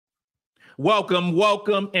Welcome to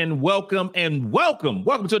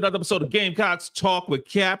another episode of Gamecocks Talk with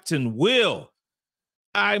Captain Will.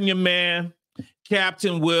 I'm your man,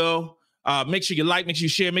 Captain Will. Make sure you like, make sure you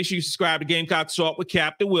share, make sure you subscribe to Gamecocks Talk with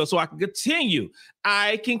Captain Will so I can continue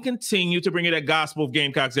to bring you that gospel of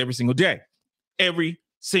Gamecocks every single day. Even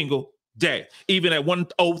at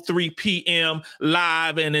 1:03 p.m.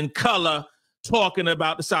 live and in color, talking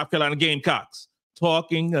about the South Carolina Gamecocks.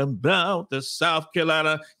 Talking about the South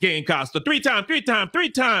Carolina Gamecocks, the three-time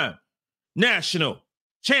national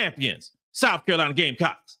champions, South Carolina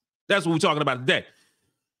Gamecocks. That's what we're talking about today.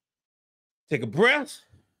 Take a breath,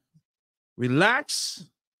 relax,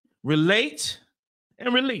 relate,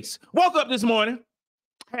 and release. Woke up this morning.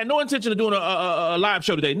 I had no intention of doing a live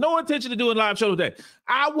show today.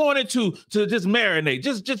 I wanted to just marinate,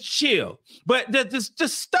 just chill. But this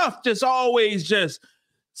stuff just always just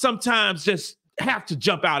sometimes just have to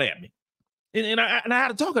jump out at me. And I had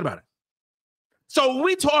to talk about it. So what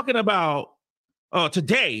we talking about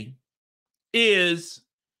today is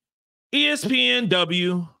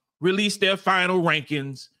ESPNW released their final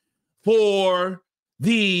rankings for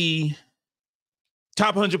the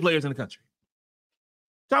top 100 players in the country.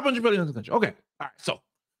 Top 100 players in the country. Okay. All right. So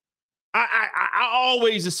I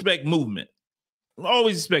always expect movement. And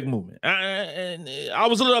I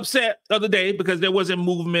was a little upset the other day because there wasn't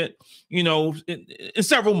movement, in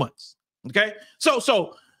several months. Okay.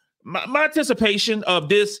 So my anticipation of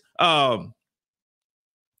this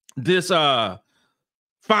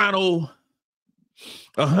final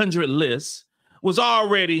 100 list was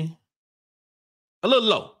already a little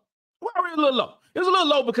low. It was a little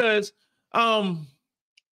low because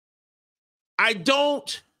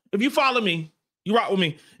if you follow me, you rock with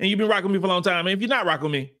me, and you've been rocking with me for a long time. And if you're not rocking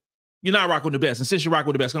with me, you're not rocking with the best. And since you're rocking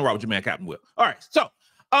with the best, I'm gonna rock with your man, Captain Will. All right. So,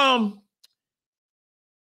 I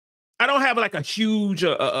don't have like a huge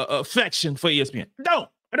affection for ESPN. I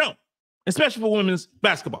don't. Especially for women's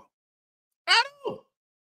basketball. I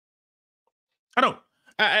don't.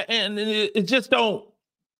 And it just don't.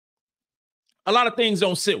 A lot of things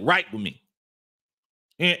don't sit right with me.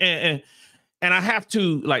 And I have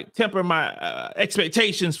to temper my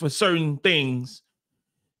expectations for certain things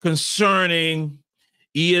concerning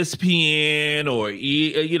ESPN or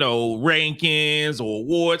rankings or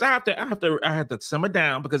awards. I have to simmer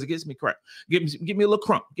down because it gives me crap. Give me a little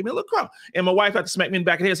crump. And my wife had to smack me in the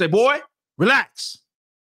back of the head and say, "Boy, relax.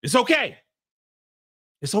 It's okay.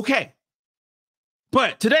 It's okay."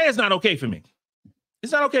 But today is not okay for me.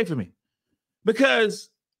 It's not okay for me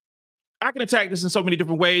because I can attack this in so many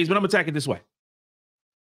different ways, but I'm attacking it this way.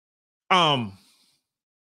 How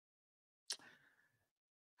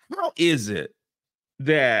is it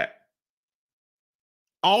that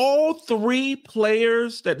all three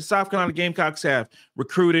players that the South Carolina Gamecocks have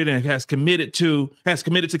recruited and has committed to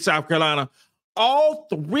South Carolina, all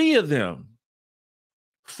three of them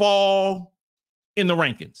fall in the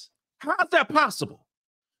rankings? How is that possible?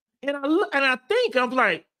 And I think I'm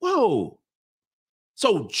like, whoa.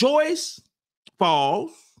 So Joyce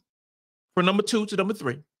falls from number 2 to number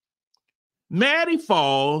 3. Maddy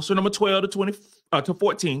falls from number 12 to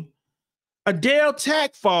 14. Adhel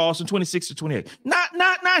Tac falls from 26 to 28.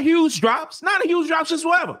 Not huge drops. Not a huge drops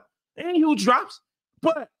whatsoever. Ain't huge drops.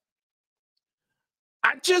 But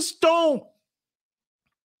I just don't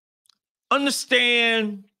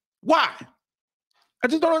understand why. I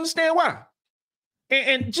just don't understand why.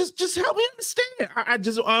 And just help me understand. I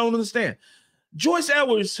don't understand. Joyce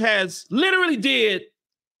Edwards has literally did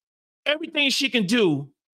everything she can do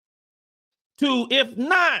to, if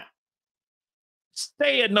not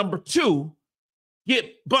stay at number 2,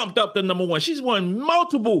 get bumped up to number 1. She's won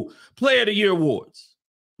multiple Player of the Year awards.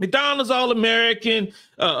 McDonald's All-American,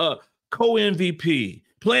 co-MVP,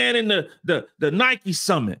 playing in the Nike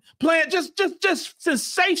Summit, playing just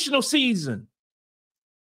sensational season,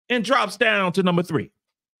 and drops down to number 3.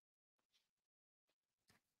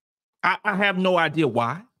 I have no idea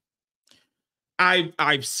why.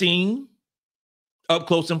 I've seen up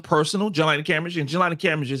close and personal Jelani Cambridge, and Jelani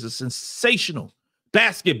Cambridge is a sensational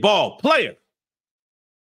basketball player.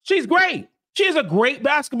 She's great. She is a great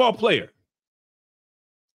basketball player.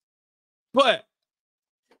 But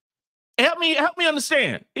help me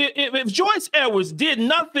understand. If Joyce Edwards did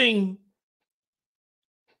nothing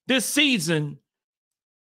this season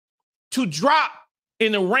to drop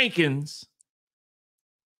in the rankings,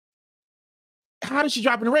 how did she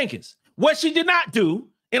drop in the rankings? What she did not do,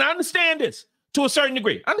 and I understand this to a certain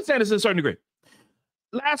degree.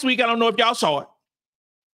 Last week, I don't know if y'all saw it,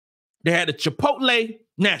 they had the Chipotle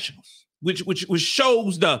Nationals, which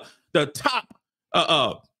shows the top,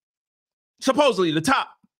 supposedly the top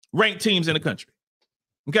ranked teams in the country.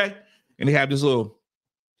 Okay? and they have this little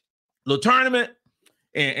tournament,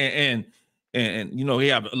 and you know, they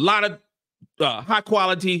have a lot of high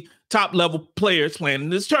quality, top level players playing in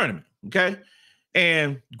this tournament. Okay,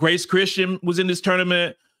 and Grace Christian was in this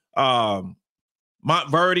tournament. Montverde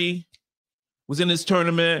was in this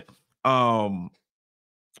tournament. Long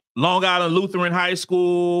Island Lutheran High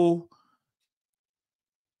School.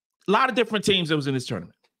 A lot of different teams that was in this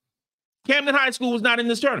tournament. Camden High School was not in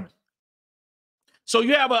this tournament. So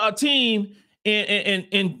you have a team in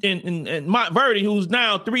Montverde who's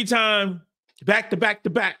now 3-time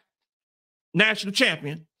back-to-back national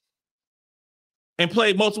champion and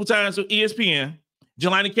played multiple times with ESPN.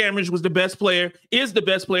 Jelani Cameron was the best player, is the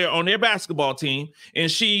best player on their basketball team,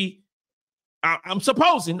 and I'm just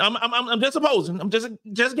supposing, I'm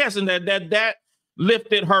just guessing that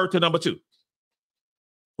lifted her to number 2.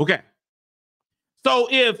 Okay. So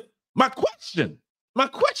if my question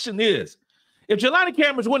is, if Jelani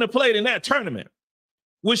Cameron wouldn't have played in that tournament,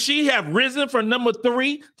 would she have risen from number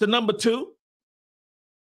 3 to number 2?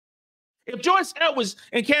 If Joyce Edwards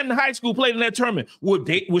and Camden High School played in that tournament,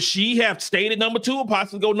 would she have stayed at number 2 or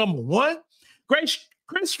possibly go number 1? Grace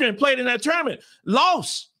Christian played in that tournament,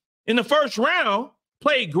 lost in the first round,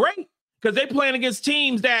 played great because they're playing against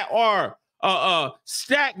teams that are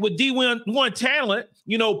stacked with D1 talent,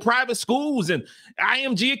 you know, private schools and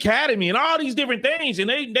IMG Academy and all these different things. And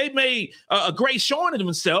they made a great showing of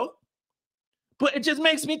themselves. But it just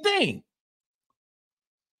makes me think.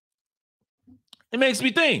 It makes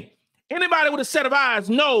me think. Anybody with a set of eyes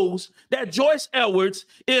knows that Joyce Edwards,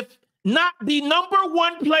 if not the number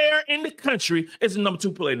 1 player in the country, is the number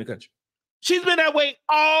 2 player in the country. She's been that way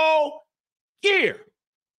all year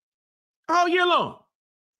long.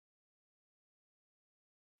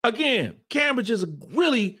 Again, Cambridge is a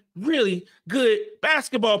really, really good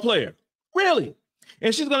basketball player. Really.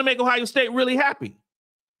 And she's going to make Ohio State really happy.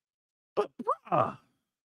 But, bruh,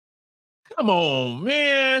 come on,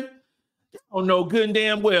 man. You don't know good and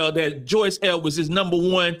damn well that Joyce Edwards is number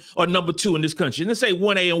 1 or number 2 in this country. And let's say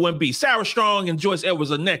 1A and 1B. Sarah Strong and Joyce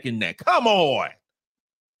Edwards are neck and neck. Come on.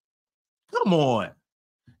 Come on.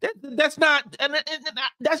 That's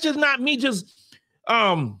just not me just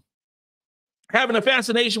having a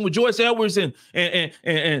fascination with Joyce Edwards and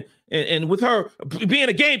with her being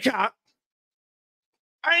a Gamecock.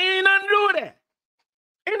 I ain't nothing to do with that.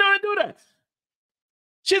 Ain't nothing to do with that.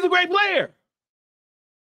 She's a great player.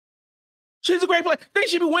 She's a great player. They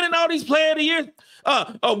should be winning all these Player of the Year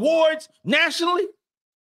awards nationally.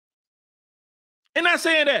 And not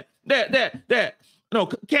saying that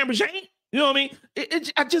Cambridge ain't. You know what I mean?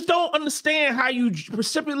 I just don't understand how you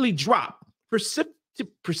precipitously drop.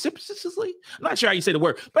 Precipitously? I'm not sure how you say the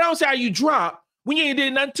word, but I don't say how you drop when you ain't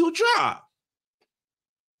did nothing to drop.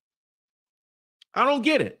 I don't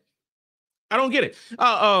get it.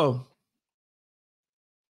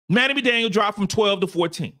 Maddy McDaniel dropped from 12 to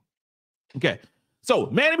 14. Okay. So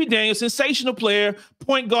Maddy McDaniel, sensational player,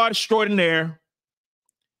 point guard extraordinaire.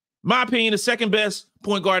 My opinion, the second best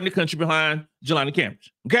point guard in the country behind Jelani Cameron.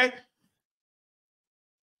 Okay.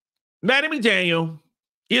 Maddy McDaniel,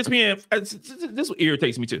 ESPN, this what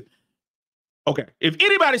irritates me too. Okay. If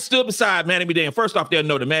anybody stood beside Maddy McDaniel, first off, they'll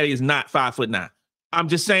know that Maddy is not 5'9". I'm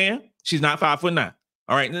just saying she's not 5'9".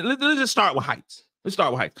 All right. Let's just start with heights.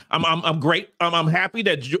 I'm great. I'm happy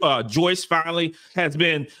that Joyce finally has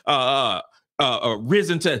been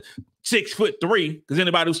risen to 6'3", because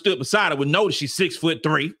anybody who stood beside her would know that she's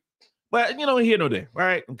 6'3". But you know, here nor there,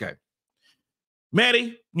 right? Okay.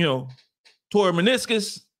 Maddy, you know, tore her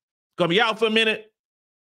meniscus, gonna be out for a minute.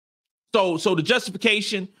 So the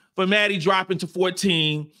justification for Maddy dropping to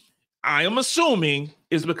 14, I am assuming,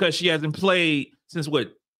 is because she hasn't played since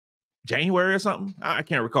what, January or something? I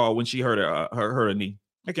can't recall when she hurt her knee.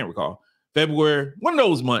 I can't recall. February, one of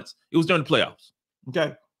those months. It was during the playoffs.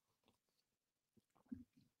 Okay.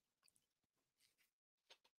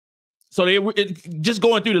 So just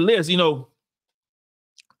going through the list, you know,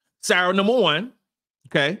 Sarah number 1,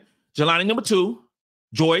 okay, Jelani number 2,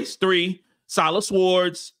 Joyce 3, Sala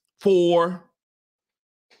Swords 4,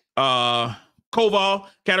 Katarina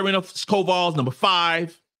Koval's number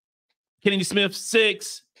 5, Kennedy Smith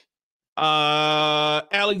 6,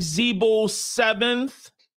 Alex Zeeble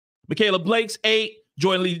 7th, Michaela Blake's 8th,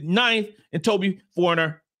 Jordan Lee 9th, and Toby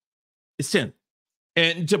Foreigner is 10th.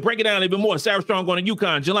 And to break it down a little bit more, Sarah Strong going to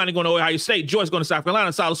UConn, Jelani going to Ohio State, Joyce going to South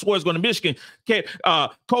Carolina, Sala Swords going to Michigan,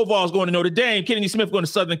 Koval's going to Notre Dame, Kennedy Smith going to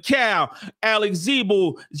Southern Cal, Alex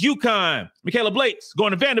Zeeble, UConn, Michaela Blake's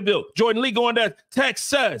going to Vanderbilt, Jordan Lee going to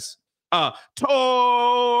Texas,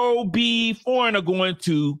 Toby Foreigner going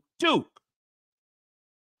to Duke.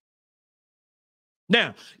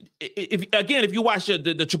 Now, if you watch the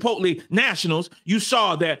Chipotle Nationals, you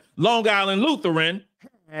saw that Long Island Lutheran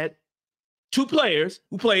had two players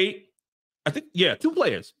who played, I think, two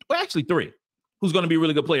players. Well, actually three, who's going to be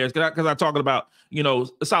really good players. Because I'm talking about,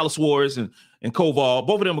 Silas Swartz and Koval.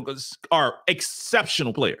 Both of them are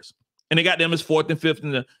exceptional players. And they got them as 4th and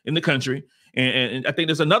 5th in the country. And I think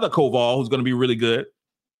there's another Koval who's going to be really good.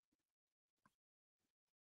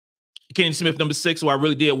 Kenny Smith, number 6, who I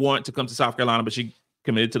really did want to come to South Carolina, but she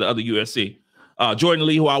committed to the other USC. Jordan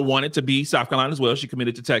Lee, who I wanted to be South Carolina as well. She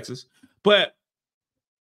committed to Texas. But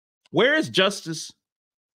where is Justice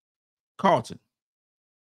Carlton?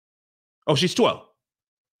 Oh, she's 12.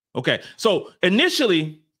 Okay. So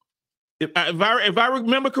initially, if I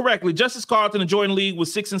remember correctly, Justice Carlton and Jordan Lee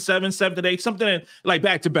was 6 and 7, 7 and 8, something like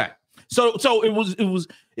back to back. So it was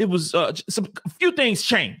a few things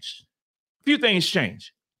changed.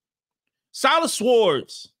 Silas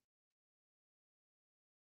Swartz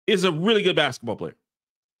is a really good basketball player.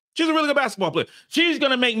 She's a really good basketball player. She's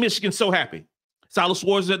going to make Michigan so happy. Silas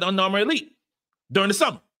Swartz is at the Under Armour Elite during the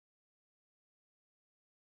summer.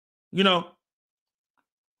 Really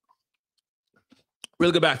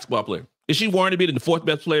good basketball player. Is she warranted to be the 4th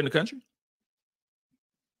best player in the country?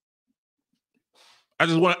 I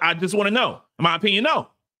just want to know. In my opinion, no.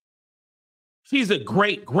 She's a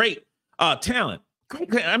great talent.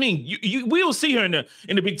 I mean, we'll see her in the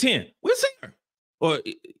Big Ten. We'll see her. Or,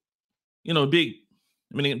 Big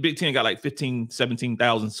Ten got like 15,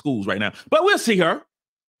 17,000 schools right now. But we'll see her.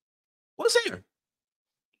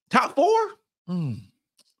 Top 4? I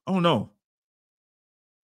don't know.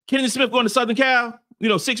 Kennedy Smith going to Southern Cal,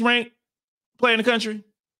 6th ranked player in the country.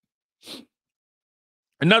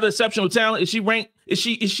 Another exceptional talent. Is she ranked? Is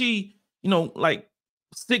she, like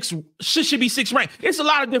 6? Should she be 6th ranked? It's a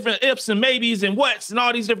lot of different ifs and maybes and whats and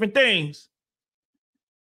all these different things.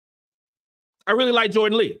 I really like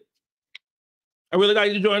Jordan Lee. I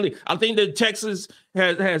think that Texas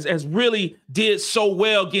has really did so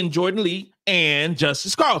well getting Jordan Lee and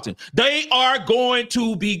Justice Carlton. They are going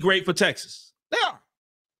to be great for Texas. They are.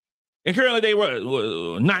 And currently they were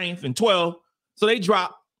 9th and 12th. So they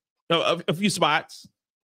dropped a few spots.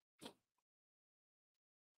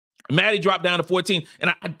 Maddy dropped down to 14.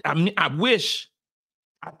 And I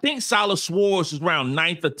think Silas Swartz was around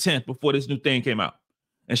 9th or 10th before this new thing came out.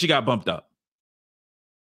 And she got bumped up.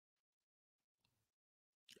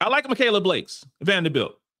 I like Michaela Blakes,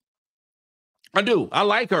 Vanderbilt. I do. I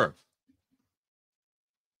like her.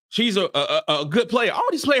 She's a good player. All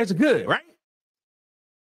these players are good, right?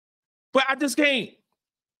 But I just can't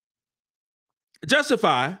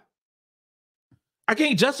justify. I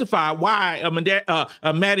can't justify why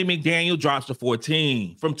Maddy McDaniel drops to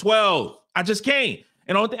 14 from 12. I just can't.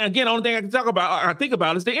 And the only thing I can think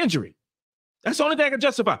about is the injury. That's the only thing I can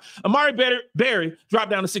justify. Amari Berry dropped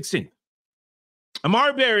down to 16.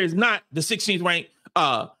 Amari Berry is not the 16th ranked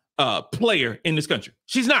player in this country.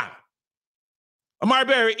 She's not. Amari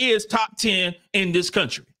Berry is top 10 in this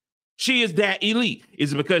country. She is that elite.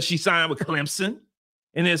 Is it because she signed with Clemson?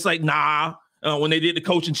 And it's like, nah, when they did the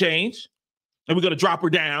coaching change, and we're going to drop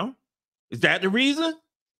her down. Is that the reason?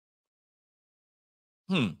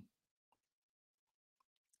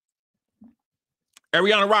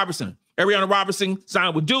 Ariana Robertson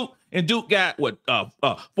signed with Duke, and Duke got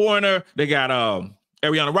foreigner. They got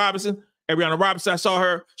Ariana Robertson. I saw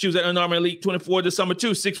her. She was at Under Armour Elite 24 this summer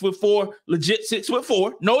too. 6'4", legit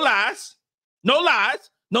 6'4". No lies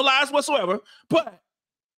whatsoever. But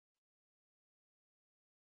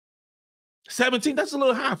 17, that's a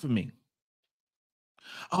little high for me.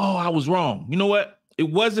 Oh, I was wrong. You know what? It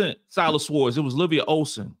wasn't Silas Swartz. It was Livia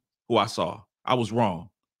Olsen who I saw. I was wrong.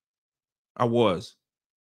 I was.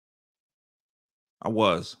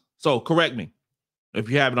 So correct me if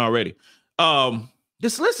you haven't already.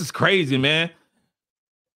 This list is crazy, man.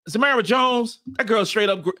 Samara Jones, that girl straight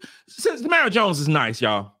up. Samara Jones is nice,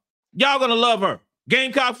 y'all. Y'all gonna love her.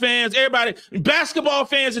 Gamecock fans, everybody, basketball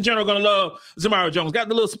fans in general, gonna love Samara Jones. Got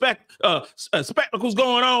the little spectacles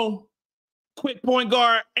going on. Quick point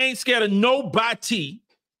guard, ain't scared of nobody.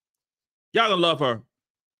 Y'all gonna love her.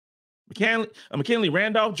 McKinley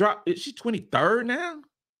Randolph dropped. Is she 23rd now?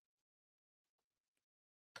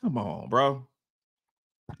 Come on, bro.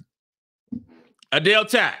 Adhel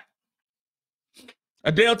Tac.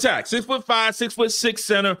 6'5", 6'6"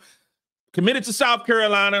 center. Committed to South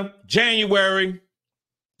Carolina, January.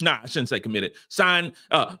 Nah, I shouldn't say committed. Signed,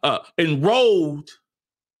 enrolled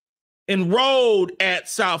at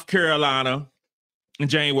South Carolina in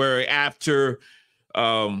January after,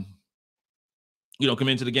 committing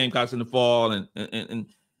to the Gamecocks in the fall and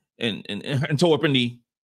tore up in the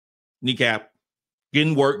kneecap.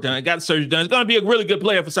 getting work done, got the surgery done. It's going to be a really good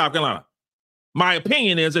player for South Carolina. My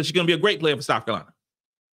opinion is that she's going to be a great player for South Carolina.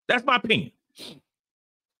 That's my opinion.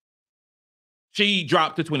 She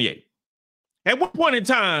dropped to 28. At one point in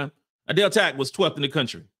time, Adhel Tac was 12th in the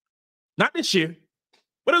country. Not this year,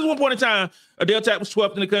 but at one point in time, Adhel Tac was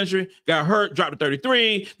 12th in the country, got hurt, dropped to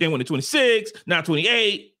 33, then went to 26, now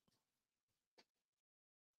 28.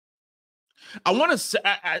 I want to say,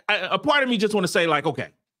 a part of me just want to say, like, okay.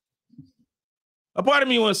 A part of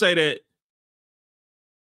me want to say that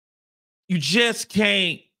you just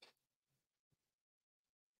can't.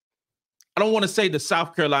 I don't want to say that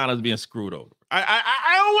South Carolina is being screwed over. I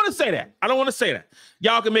don't want to say that. I don't want to say that.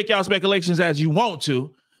 Y'all can make y'all speculations as you want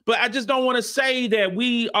to, but I just don't want to say that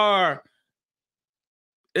we are,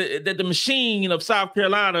 that the machine of South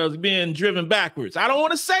Carolina is being driven backwards. I don't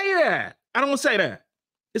want to say that. I don't want to say that.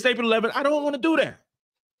 It's April 11th. I don't want to do that. I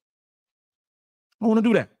don't want to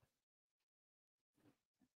do that.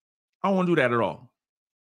 I don't want to do that at all.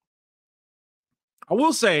 I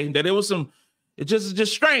will say that it was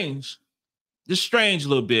just strange. Just strange a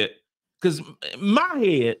little bit. Because my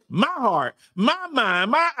head, my heart, my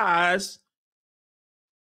mind, my eyes,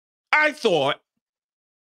 I thought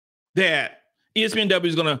that ESPNW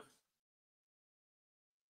is going to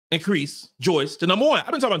increase Joyce to number 1.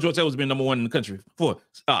 I've been talking about Joyce Edwards being number 1 in the country for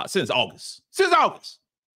since August. Since August.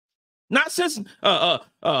 Not since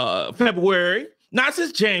February. Not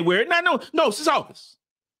since January. No, since August.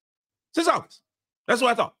 Since August. That's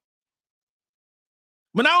what I thought.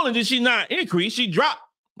 But not only did she not increase, she dropped.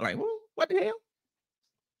 I'm like, what the hell?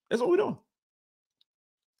 That's what we're doing.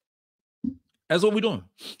 That's what we're doing.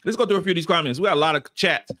 Let's go through a few of these comments. We got a lot of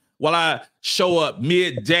chats while I show up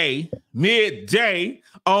midday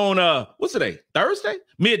on what's today? Thursday?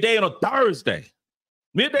 Midday on a Thursday.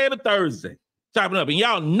 Midday on a Thursday. Chopping up. And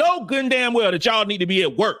y'all know good and damn well that y'all need to be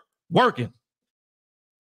at work, working,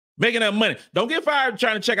 making that money. Don't get fired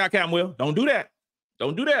trying to check out Captain Will. Don't do that.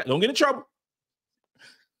 Don't do that. Don't get in trouble.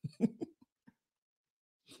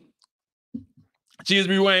 She is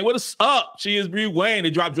Bree Wayne. What is up? She is Bree Wayne.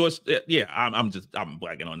 They dropped Joyce. Yeah, I'm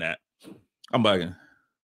bugging on that. I'm bugging.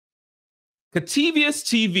 Cativius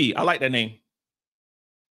TV. I like that name.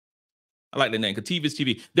 I like that name. Cativius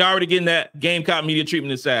TV. They're already getting that Gamecock media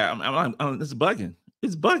treatment inside. It's bugging.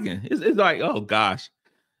 It's bugging. It's like, oh gosh.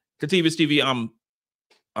 Cativius TV.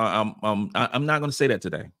 I'm not gonna say that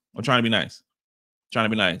today. I'm trying to be nice. Trying to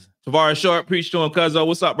be nice. Tavares Short, preach to him, Cuzzo.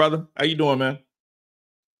 What's up, brother? How you doing, man?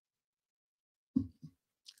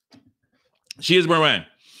 She is Moran.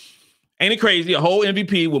 Ain't it crazy? A whole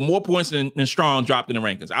MVP with more points than Strong dropped in the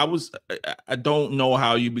rankings. I don't know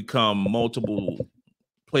how you become multiple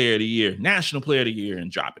player of the year, national player of the year,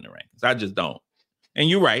 and drop in the rankings. I just don't. And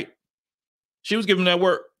you're right. She was giving that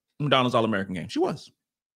work in McDonald's All-American game. She was.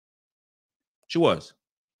 She was.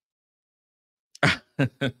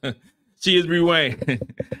 She is Bree Wayne.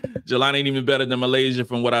 Jelani ain't even better than MiLaysia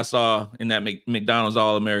from what I saw in that McDonald's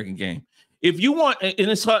All-American game. If you want, and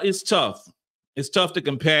it's tough. It's tough to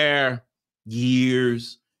compare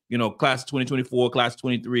years, class of 2024, class of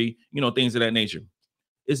 23, things of that nature.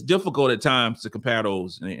 It's difficult at times to compare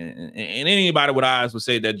those. And anybody with eyes would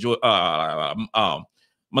say that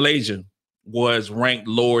MiLaysia was ranked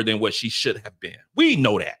lower than what she should have been. We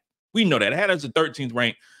know that. We know that. I had her as the 13th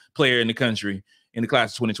ranked player in the country in the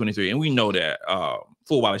class of 2023. And we know that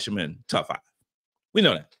Fulwiley should have been top 5. We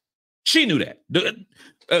know that. She knew that.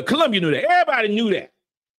 Columbia knew that. Everybody knew that.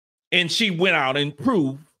 And she went out and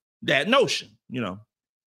proved that notion, Now,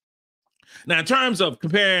 in terms of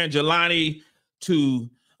comparing Jelani to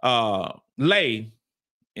Lay,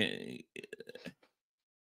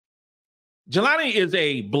 Jelani is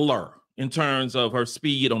a blur in terms of her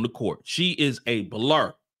speed on the court. She is a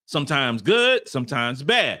blur. Sometimes good, sometimes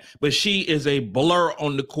bad. But she is a blur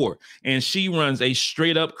on the court. And she runs a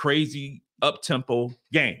straight up crazy up-tempo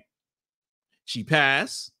game. She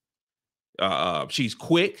passes. She's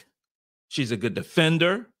quick. She's a good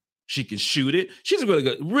defender. She can shoot it. She's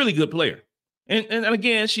a really good player. And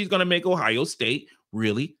again, she's going to make Ohio State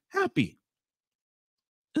really happy.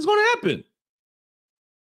 It's going to happen.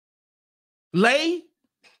 Lay,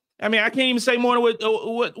 I can't even say more than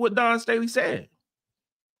what Dawn Staley said.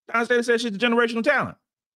 Dawn Staley said she's a generational talent.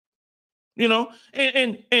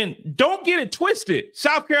 And don't get it twisted.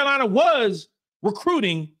 South Carolina was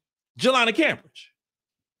recruiting Jelani Cambridge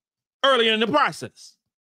earlier in the process.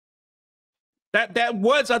 That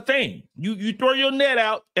was a thing. You throw your net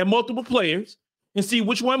out at multiple players and see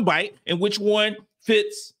which one bite and which one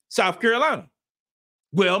fits South Carolina.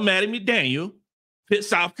 Well, Maddy McDaniel fits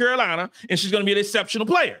South Carolina, and she's going to be an exceptional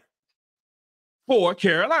player for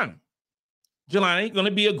Carolina. Jelani going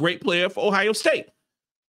to be a great player for Ohio State.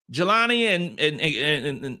 Jelani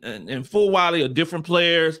and Fulwiley are different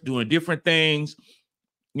players doing different things.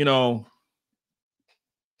 You know,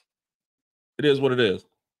 it is what it is.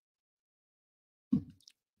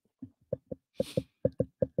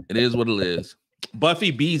 It is what it is.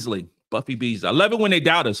 Buffy Beasley. I love it when they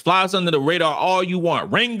doubt us. Flies under the radar all you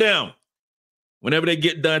want. Ring them whenever they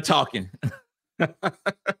get done talking.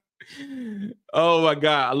 Oh my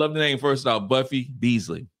God. I love the name first off, Buffy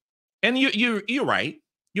Beasley. And you're right.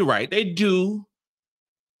 You're right. They do.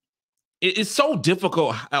 It's so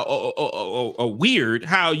difficult or weird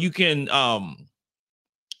how you can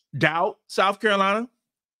doubt South Carolina.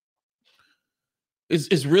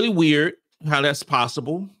 It's really weird how that's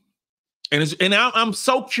possible. And I'm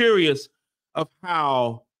so curious of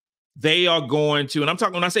how they are going to, and I'm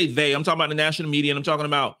talking, when I say they, I'm talking about the national media, and I'm talking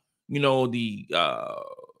about, you know, the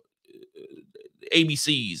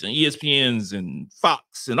ABCs and ESPNs and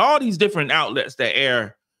Fox and all these different outlets that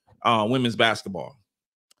air women's basketball.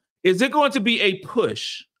 Is it going to be a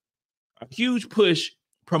push, a huge push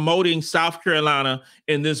promoting South Carolina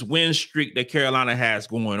in this win streak that Carolina has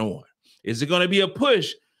going on? Is it going to be a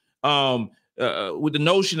push with the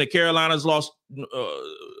notion that Carolina's lost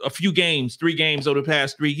a few games, 3 games over the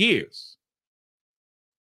past 3 years?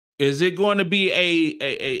 Is it going to be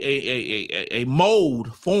a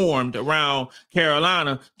mold formed around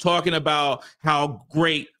Carolina talking about how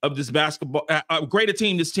great of this basketball, great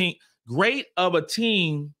of a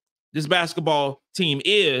team this basketball team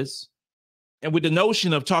is, and with the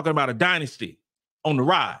notion of talking about a dynasty on the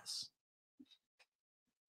rise?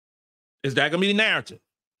 Is that going to be the narrative?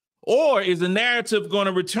 Or is the narrative going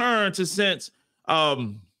to return to since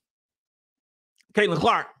Caitlin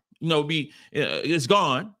Clark, is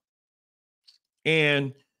gone,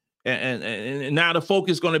 and now the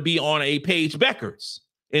focus is going to be on a Paige Beckers?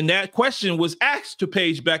 And that question was asked to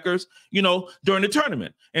Paige Beckers, during the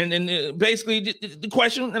tournament, and basically the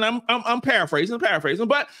question, and I'm paraphrasing,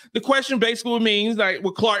 but the question basically means, like,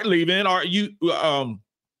 with Clark leaving, are you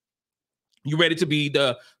ready to be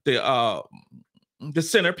the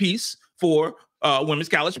centerpiece for women's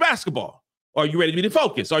college basketball? Are you ready to be the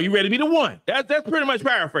focus? Are you ready to be the one? That's pretty much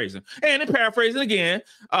paraphrasing. And in paraphrasing again,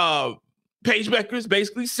 Paige Beckers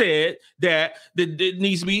basically said that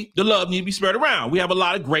the love needs to be spread around. We have a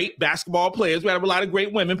lot of great basketball players. We have a lot of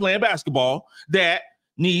great women playing basketball that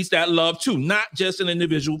needs that love too, not just an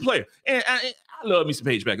individual player. And I love me some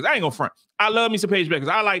Paige Beckers. I ain't gonna front. I love me some Paige Beckers.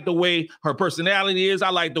 I like the way her personality is. I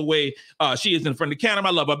like the way she is in front of the camera.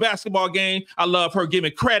 I love her basketball game. I love her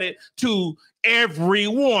giving credit to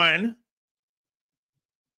everyone.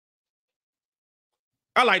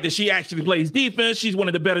 I like that she actually plays defense. She's one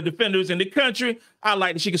of the better defenders in the country. I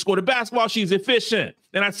like that she can score the basketball. She's efficient.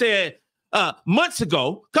 And I said a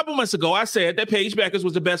couple months ago, I said that Paige Beckers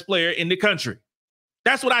was the best player in the country.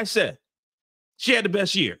 That's what I said. She had the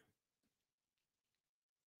best year.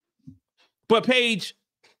 But Paige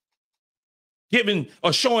giving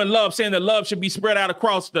or showing love, saying that love should be spread out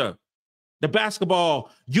across the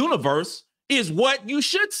basketball universe is what you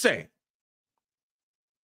should say.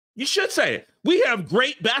 You should say it. We have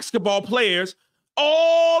great basketball players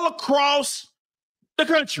all across the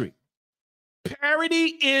country.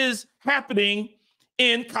 Parity is happening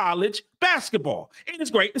in college basketball, and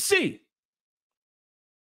it's great to see.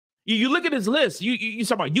 You look at his list, you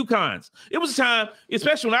talk about UConn's. It was a time,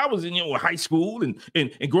 especially when I was in high school and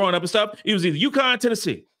growing up and stuff, it was either UConn,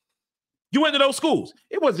 Tennessee. You went to those schools.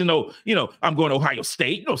 It wasn't I'm going to Ohio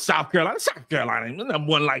State, South Carolina, number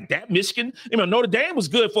one like that. Michigan, Notre Dame was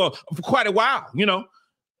good for quite a while,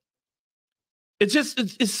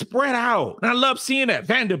 It's spread out. And I love seeing that.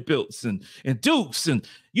 Vanderbilts and Dukes and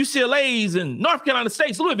UCLA's and North Carolina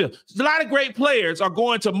State's, Louisville. A lot of great players are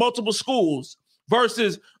going to multiple schools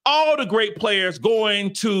versus all the great players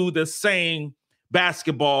going to the same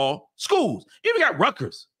basketball schools. You even got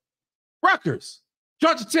Rutgers,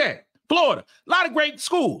 Georgia Tech, Florida, a lot of great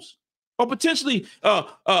schools, or potentially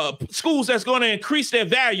schools that's going to increase their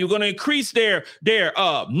value, going to increase their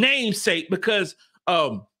namesake because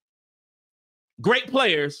great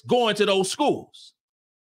players going to those schools.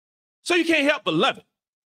 So you can't help but love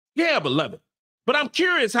it. But I'm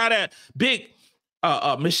curious how that big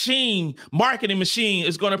marketing machine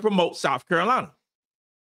is going to promote South Carolina.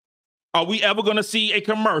 Are we ever going to see a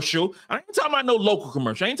commercial? I ain't talking about no local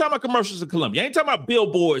commercial. I ain't talking about commercials in Columbia. I ain't talking about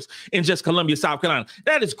billboards in just Columbia, South Carolina.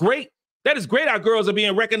 That is great. Our girls are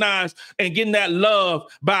being recognized and getting that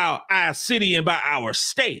love by our city and by our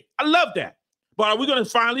state. I love that. But are we going to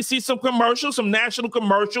finally see some commercials, some national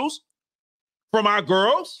commercials from our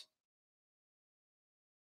girls?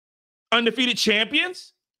 Undefeated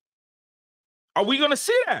champions? Are we going to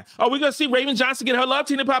see that? Are we going to see Raven Johnson get her love?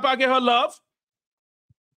 Tina Papa get her love?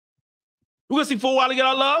 We're going to see Fulwiley get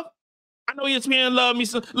her love? I know ESPN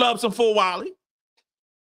love some Fulwiley.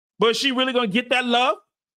 But is she really going to get that love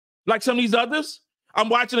like some of these others? I'm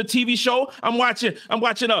watching a TV show. I'm watching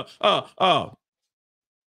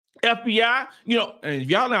FBI. You know, and if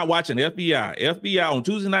y'all not watching FBI on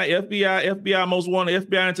Tuesday night, FBI Most Wanted,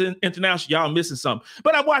 FBI International, y'all missing something.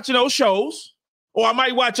 But I'm watching those shows. Or I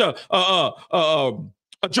might watch a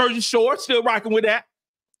Jersey Shore, still rocking with that.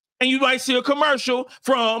 And you might see a commercial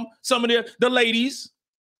from some of the ladies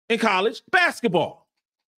in college basketball.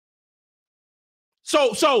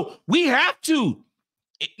 So we have to,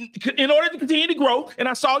 in order to continue to grow, and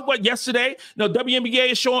I saw what yesterday,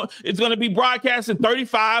 WNBA is showing, it's going to be broadcasting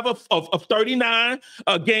 35 of 39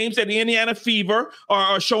 games that the Indiana Fever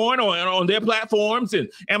are showing on their platforms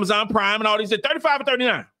and Amazon Prime and all these, 35 of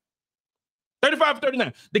 39. 35 of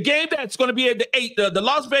 39. The game that's going to be at the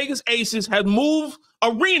Las Vegas Aces has moved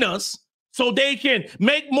arenas so they can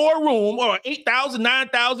make more room, or 8,000,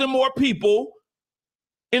 9,000 more people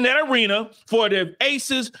in that arena for the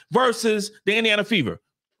Aces versus the Indiana Fever.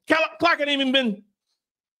 Clark hasn't even been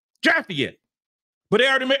drafted yet, but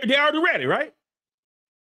they're already ready, right?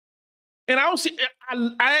 And I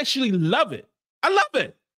actually love it. I love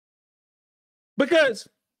it because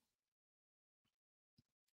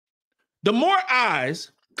the more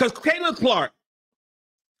eyes, because Caitlin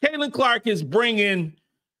Clark is bringing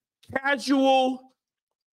casual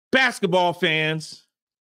basketball fans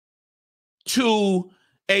to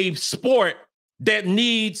a sport that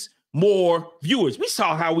needs more viewers. We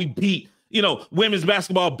saw how we beat, women's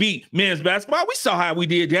basketball beat men's basketball. We saw how we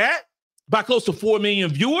did that by close to 4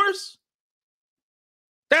 million viewers.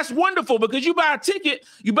 That's wonderful because you buy a ticket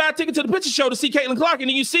to the picture show to see Caitlin Clark, and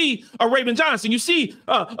then you see Raven Johnson, you see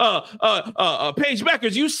Paige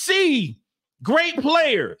Beckers, you see great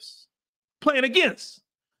players playing against.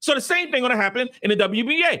 So the same thing going to happen in the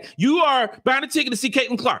WNBA. You are buying a ticket to see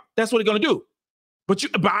Caitlin Clark. That's what they're going to do.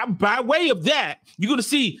 But by way of that, you're going to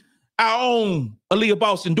see our own Aaliyah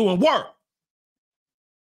Boston doing work.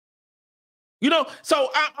 So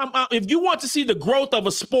if you want to see the growth of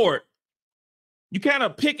a sport, you kind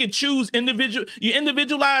of pick and choose you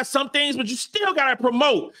individualize some things, but you still got to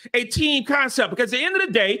promote a team concept because at the end of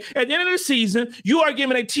the day, at the end of the season, you are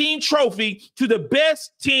giving a team trophy to the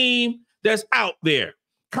best team that's out there.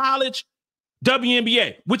 College,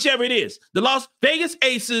 WNBA, whichever it is. The Las Vegas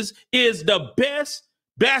Aces is the best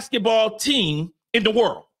basketball team in the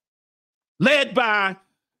world, led by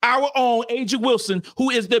our own A'ja Wilson, who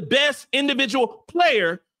is the best individual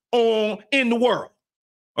player in the world.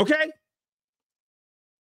 Okay?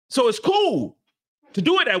 So it's cool to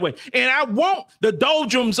do it that way. And I want the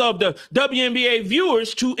doldrums of the WNBA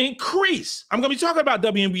viewers to increase. I'm going to be talking about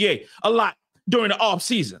WNBA a lot during the off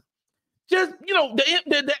season. Just,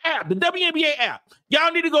 the app, the WNBA app.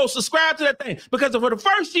 Y'all need to go subscribe to that thing because for the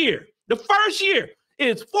first year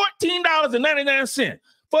is $14.99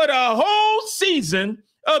 for the whole season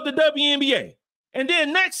of the WNBA. And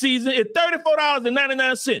then next season is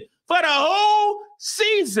 $34.99 for the whole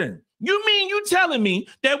season. You mean you telling me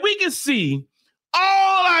that we can see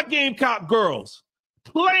all our Gamecock girls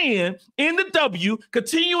playing in the W,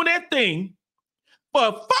 continuing their thing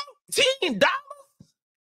for $14?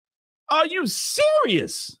 Are you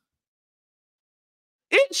serious?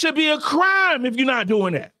 It should be a crime if you're not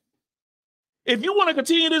doing that. If you want to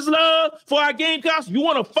continue this love for our Gamecocks, you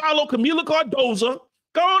want to follow Camila Cardoza,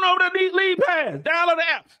 go on over to the League Pass, download the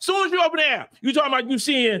app. As soon as you open the app, you're talking about you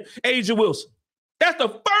seeing A'ja Wilson. That's the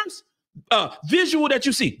first visual that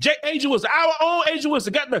you see. A'ja Wilson, our own A'ja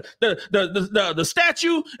Wilson, got the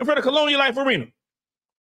statue in front of Colonial Life Arena.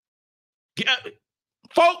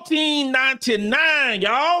 $14.99,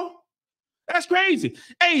 y'all. That's crazy.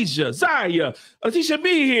 A'ja, Zaya, Letitia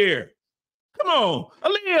B here. Come on,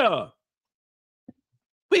 Aaliyah.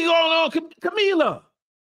 We going on Camila,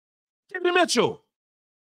 Tiffany Mitchell,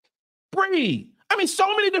 Bree. I mean, so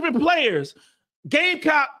many different players,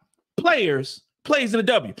 Gamecock players, plays in the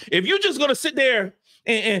W. If you're just gonna sit there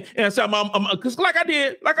and say, because like I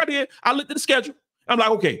did, I looked at the schedule. I'm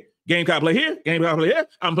like, okay, Gamecock play here, Gamecock play here.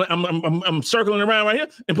 I'm circling around right here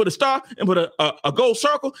and put a star and put a gold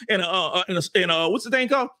circle and what's the thing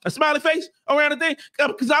called? A smiley face around the thing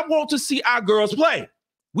because I want to see our girls play.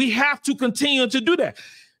 We have to continue to do that.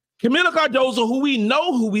 Camila Cardoza, who we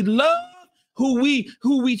know, who we love, who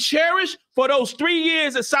we cherish for those 3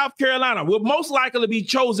 years at South Carolina, will most likely be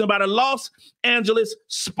chosen by the Los Angeles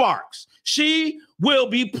Sparks. She will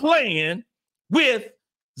be playing with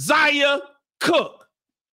Zaya Cook.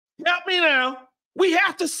 Help me now. We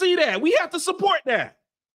have to see that. We have to support that.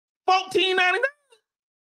 $14.99.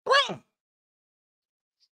 Bruh.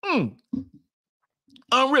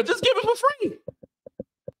 Unreal. Just give it for free.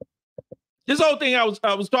 This whole thing, I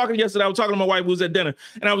was talking yesterday. I was talking to my wife who was at dinner,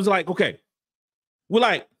 and I was like, okay, we're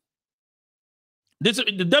like, the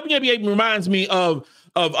WNBA reminds me of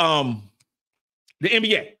the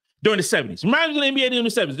NBA during the 70s. Reminds me of the NBA during the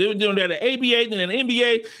 70s. They were doing that at ABA, then the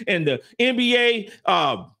NBA, and the NBA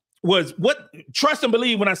was what, trust and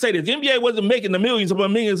believe when I say this, the NBA wasn't making the millions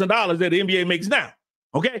upon millions of dollars that the NBA makes now.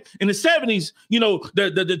 Okay. In the 70s, you know,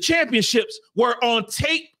 the championships were on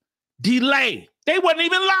tape delay. They weren't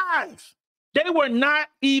even live. They were not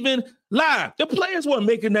even live. The players weren't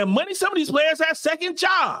making that money. Some of these players had second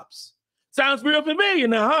jobs. Sounds real familiar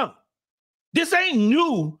now, huh? This ain't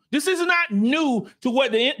new. This is not new to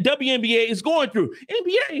what the WNBA is going through.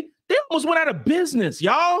 NBA, they almost went out of business,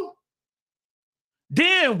 y'all.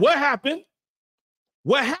 Then what happened?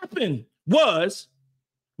 What happened was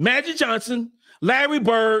Magic Johnson, Larry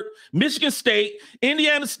Bird, Michigan State,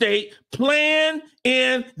 Indiana State playing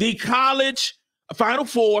in the college Final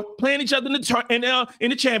Four, playing each other in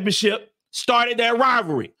the championship, started that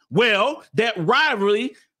rivalry. Well, that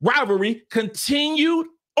rivalry continued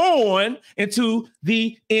on into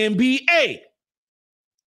the NBA.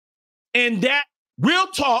 And that, real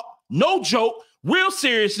talk, no joke, real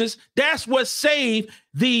seriousness, that's what saved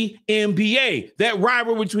the NBA. That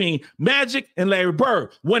rivalry between Magic and Larry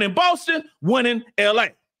Bird. One in Boston, one in LA.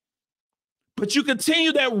 But you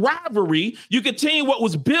continue that rivalry, you continue what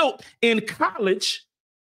was built in college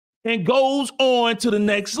and goes on to the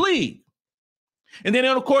next league. And then,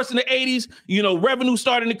 of course, in the 80s, you know, revenue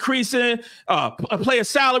started increasing, player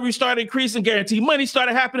salary started increasing, guaranteed money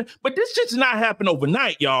started happening. But this just not happen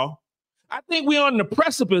overnight, y'all. I think we're on the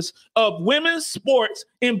precipice of women's sports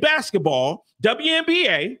in basketball,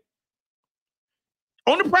 WNBA,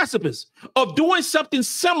 on the precipice of doing something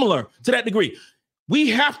similar to that degree. We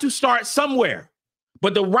have to start somewhere.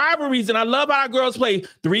 But the rivalries, and I love how our girls play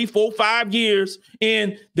 3, 4, 5 years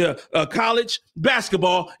in the college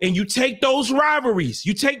basketball, and you take those rivalries,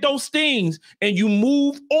 you take those things, and you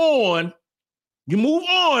move on. You move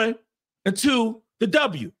on into the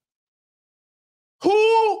W.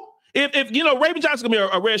 Who, if you know, Raven Johnson gonna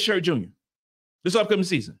be a red shirt junior this upcoming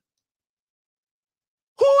season.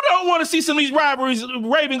 Who don't want to see some of these rivalries,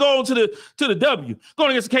 Raven going to the W,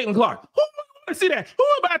 going against Caitlin Clark? Who want to see that? Who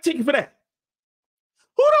would buy a ticket for that?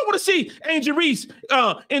 Who don't want to see Angel Reese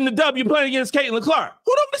in the W playing against Caitlin Clark?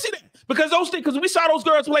 Who don't want to see that? Because we saw those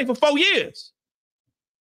girls play for 4 years.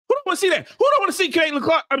 Who don't want to see that? Who don't want to see Caitlin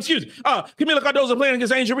Clark? Camila Cardozo playing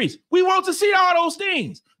against Angel Reese? We want to see all those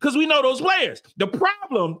things because we know those players. The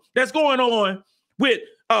problem that's going on with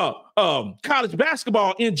college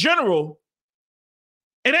basketball in general,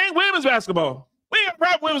 it ain't women's basketball. We ain't got a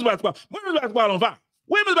problem with women's basketball. Women's basketball on fire.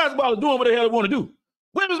 Women's basketball is doing what the hell they want to do.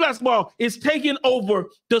 Women's basketball is taking over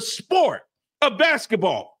the sport of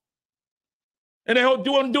basketball. And they're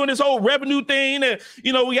doing this whole revenue thing that,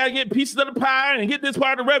 you know, we got to get pieces of the pie and get this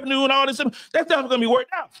part of the revenue and all this stuff. That's not going to be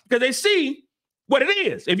worked out because they see what it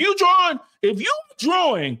is. If you're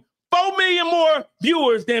drawing 4 million more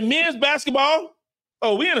viewers than men's basketball,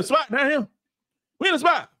 oh, we in a spot now here. We in a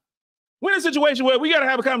spot. We're in a situation where we got to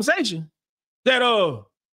have a conversation that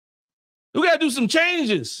we got to do some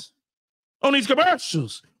changes on these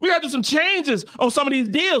commercials. We got to do some changes on some of these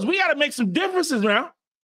deals. We got to make some differences now.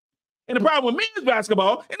 And the problem with men's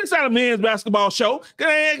basketball, and it's not a men's basketball show, because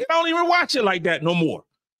I don't even watch it like that no more.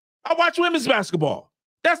 I watch women's basketball.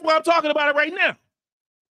 That's why I'm talking about it right now.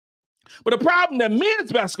 But the problem that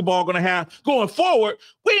men's basketball going to have going forward,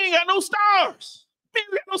 we ain't got no stars. We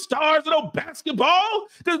ain't got no stars in no basketball.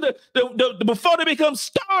 Because before they become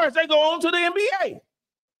stars, they go on to the NBA.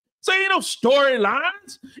 So ain't no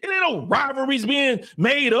storylines. It ain't no rivalries being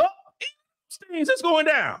made up. Things that's going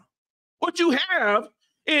down. What you have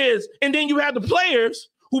is, and then you have the players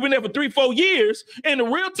who've been there for 3-4 years. And the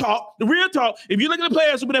real talk, if you look at the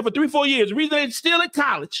players who've been there for 3-4 years, the reason they're still in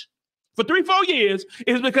college for 3-4 years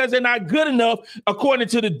is because they're not good enough, according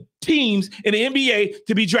to the teams in the NBA,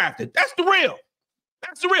 to be drafted. That's the real.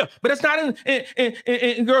 That's the real. But that's not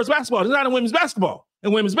in girls basketball. It's not in women's basketball.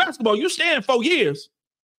 In women's basketball, you stay in 4 years.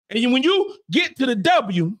 And when you get to the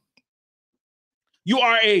W, you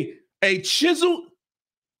are a chiseled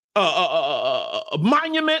a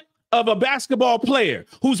monument of a basketball player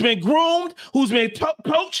who's been groomed, who's been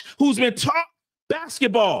coached, who's been taught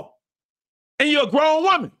basketball. And you're a grown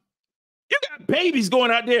woman. You got babies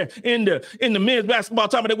going out there in the men's basketball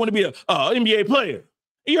talking about they want to be an NBA player.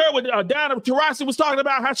 You heard what Diana Taurasi was talking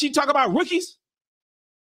about, how she talk about rookies?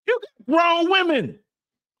 You got grown women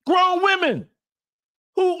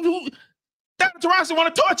who Diana Taurasi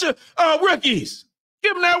want to torture rookies.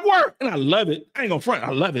 Give them that work. And I love it. I ain't gonna front.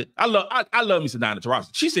 I love it. I love me some Diana Taurasi.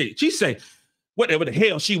 She say whatever the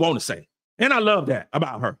hell she want to say. And I love that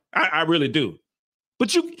about her. I really do. But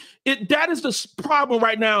that is the problem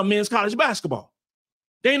right now in men's college basketball.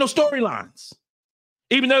 There ain't no storylines.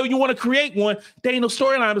 Even though you want to create one, there ain't no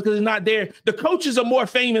storyline because it's not there. The coaches are more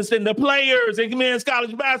famous than the players in men's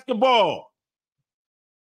college basketball.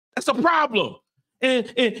 That's a problem.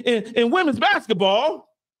 In women's basketball,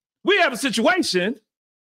 we have a situation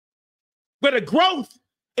where the growth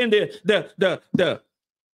and the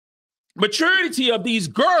maturity of these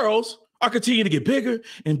girls are continuing to get bigger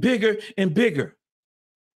and bigger and bigger.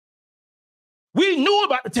 We knew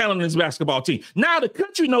about the talent in this basketball team. Now the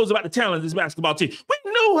country knows about the talent in this basketball team.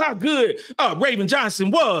 We knew how good Raven Johnson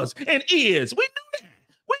was and is. We knew that.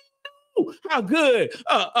 We knew how good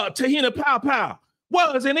Tahina Pow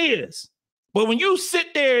was and is. But when you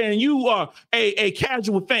sit there and you are a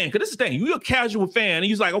casual fan, because this is the thing, you're a casual fan, and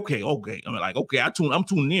you're like, okay. I'm like, okay, I'm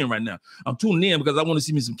tuning in right now. I'm tuning in because I want to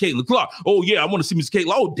see me some Caitlin Clark. Oh, yeah, I want to see me some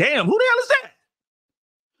Caitlin. Oh, damn, who the hell is that?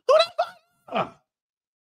 Who the fuck?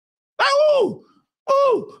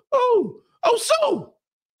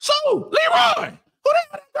 So, Leroy. Who the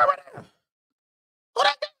hell is that right there? Who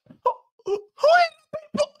that guy? Who is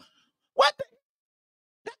that? What the?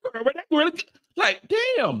 That girl, like,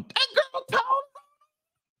 damn, that girl tall.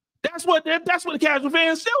 That's what the casual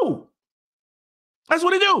fans do. That's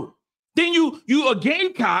what they do. Then you a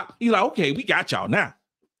Gamecock, you're like, okay, we got y'all now.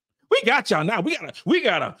 We got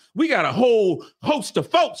a whole host of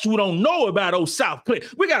folks who don't know about Old South Click.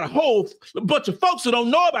 We got a whole bunch of folks who don't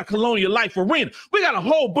know about Colonial Life Arena. We got a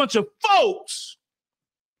whole bunch of folks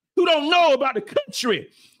who don't know about the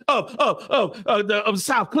country of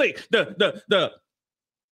South Click, the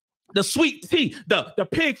sweet tea, the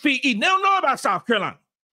pig feet eating. They don't know about South Carolina.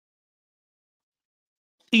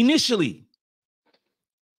 Initially.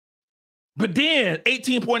 But then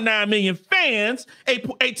 18.9 million fans,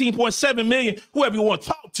 18.7 million, whoever you want to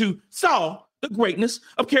talk to, saw the greatness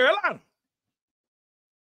of Carolina.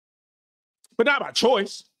 But not by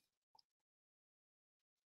choice.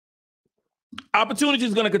 Opportunity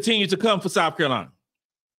is going to continue to come for South Carolina.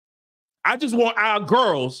 I just want our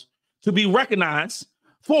girls to be recognized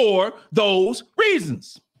for those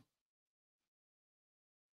reasons.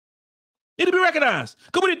 Need to be recognized.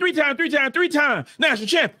 Because we did three time national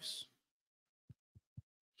champions.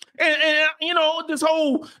 And you know, this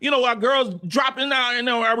whole, you know, our girls dropping now, you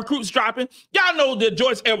know, our recruits dropping. Y'all know that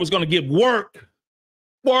Joyce Edwards going to give work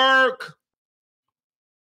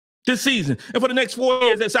this season and for the next 4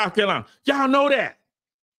 years at South Carolina. Y'all know that.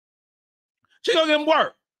 She's going to give them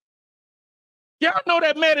work. Y'all know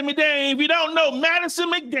that Maddy McDaniel. If you don't know,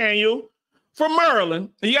 Madison McDaniel from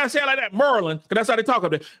Maryland, and you got to say it like that, Maryland, because that's how they talk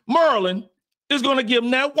up there. Maryland is going to give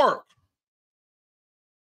them that work.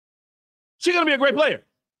 She's going to be a great player.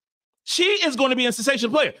 She is going to be a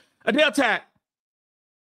sensational player. Adhel Tac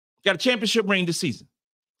got a championship ring this season.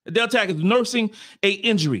 Adhel Tac is nursing an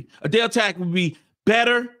injury. Adhel Tac will be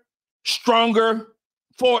better, stronger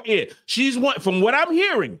for it. She's one, from what I'm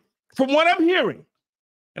hearing,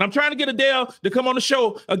 and I'm trying to get Adhel to come on the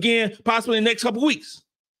show again, possibly in the next couple of weeks.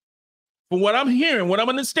 From what I'm hearing, what I'm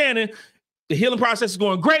understanding, the healing process is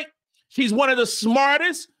going great. She's one of the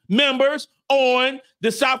smartest members on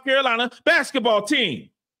the South Carolina basketball team.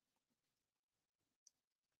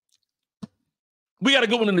 We got a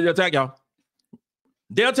good one in the Adhel Tac, y'all.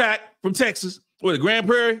 Adhel Tac from Texas, with the Grand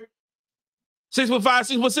Prairie, 6'5",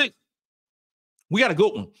 6'6". We got a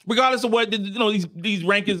good one, regardless of what, you know, these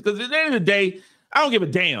rankings. Because at the end of the day, I don't give a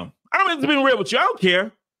damn. I don't have to be real with you. I don't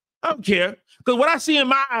care. Because what I see in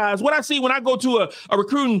my eyes, what I see when I go to a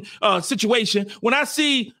recruiting situation, when I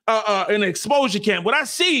see an exposure camp, what I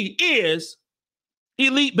see is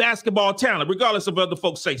elite basketball talent, regardless of other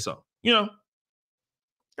folks say so. You know,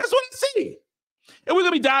 that's what I see. And we're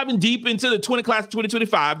going to be diving deep into the class of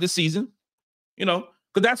 2025 this season, you know,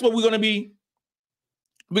 because that's what we're going to be.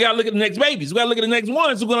 We got to look at the next babies. We got to look at the next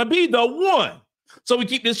ones who are going to be the one. So we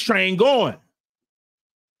keep this train going.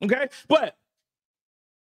 Okay? But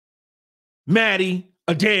Maddy,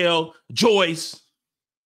 Adhel, Joyce,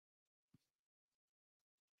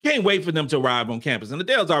 can't wait for them to arrive on campus. And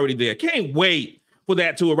Adele's already there. Can't wait for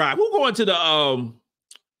that to arrive. Who's going to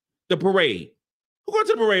the parade? Who's going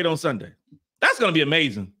to the parade on Sunday? That's going to be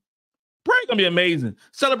amazing. Parade's going to be amazing.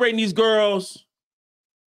 Celebrating these girls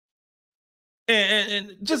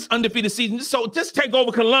and just undefeated season. So just take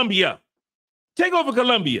over Columbia. Take over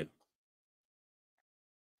Columbia.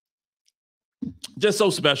 Just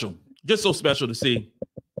so special. Just so special to see.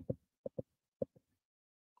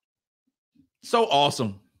 So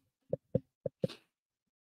awesome.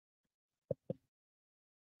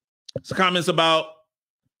 some comments about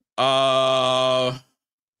some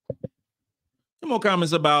more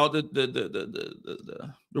comments about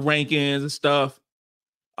the rankings and stuff.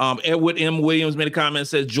 Edward M. Williams made a comment,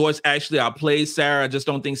 says Joyce actually outplayed Sarah. I just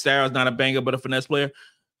don't think Sarah's not a banger, but a finesse player.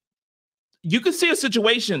 You can see a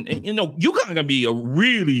situation, and UConn gonna be a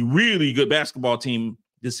really, really good basketball team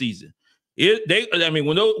this season. They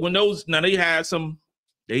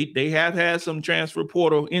have had some transfer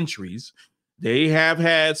portal entries. They have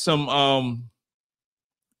had some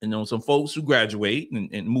some folks who graduate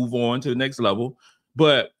and move on to the next level.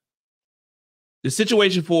 But the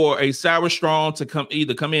situation for a Sarah Strong to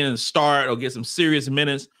either come in and start or get some serious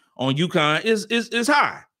minutes on UConn is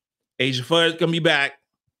high. Asia Fudd's gonna be back.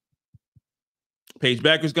 Paige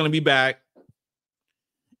Becker's gonna be back.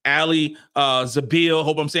 Ali Zabil,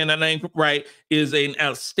 hope I'm saying that name right, is an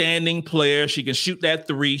outstanding player. She can shoot that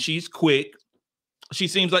three. She's quick. She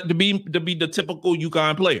seems like to be the typical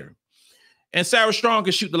UConn player. And Sarah Strong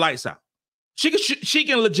can shoot the lights out. She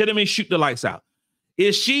can legitimately shoot the lights out.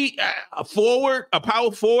 Is she a forward, a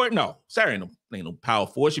power forward? No, Sarah ain't no power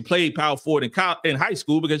forward. She played power forward in high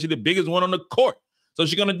school because she's the biggest one on the court. So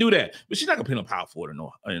she's gonna do that. But she's not gonna play no power forward in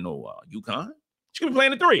UConn. She's gonna be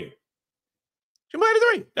playing the three. She's gonna play the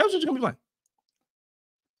three. That's what she's gonna be playing.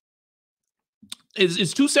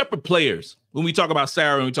 It's two separate players when we talk about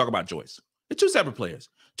Sarah and we talk about Joyce. It's two separate players,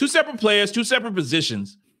 two separate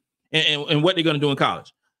positions, and what they're gonna do in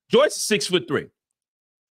college. Joyce is 6'3".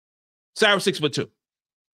 Sarah 6'2".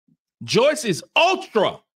 Joyce is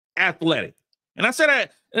ultra athletic, and I said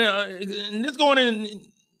that. And this going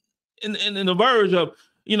in the verge of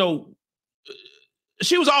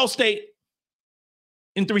she was all-state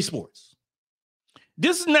in 3 sports.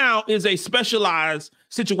 This now is a specialized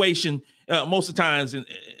situation most of the times in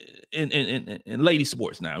lady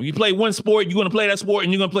sports. Now you play one sport, you're going to play that sport,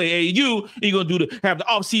 and you're going to play AAU, and you're going to have the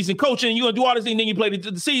off-season coaching, you're going to do all this thing, then you play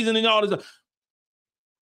the season and all this stuff.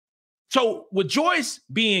 So with Joyce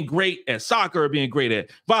being great at soccer, being great at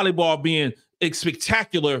volleyball, being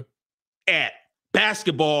spectacular at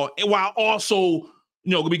basketball, and while also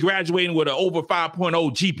gonna be graduating with an over 5.0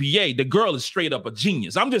 GPA, the girl is straight up a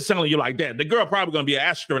genius. I'm just telling you like that. The girl probably gonna be an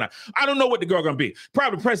astronaut. I don't know what the girl gonna be.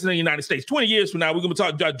 Probably president of the United States. 20 years from now, we're gonna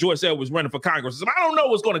talk about Joyce Edwards running for Congress. I don't know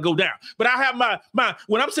what's gonna go down. But I have my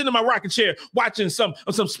when I'm sitting in my rocking chair watching some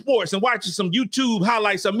sports and watching some YouTube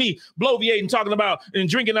highlights of me bloviating, talking about and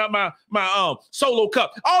drinking out my solo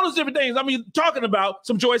cup, all those different things. I mean, talking about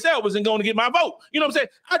some Joyce Edwards and going to get my vote. You know what I'm saying?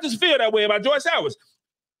 I just feel that way about Joyce Edwards.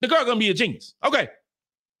 The girl gonna be a genius. Okay.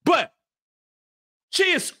 But she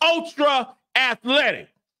is ultra athletic.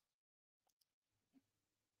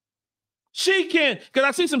 She can, because I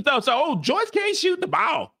see some thoughts, Joyce can't shoot the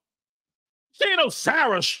ball. She ain't no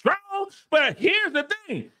Sarah Strong. But here's the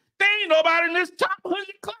thing. There ain't nobody in this top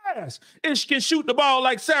 100 class that can shoot the ball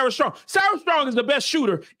like Sarah Strong. Sarah Strong is the best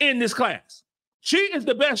shooter in this class. She is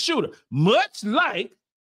the best shooter. Much like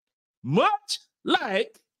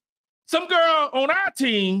some girl on our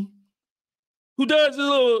team who does this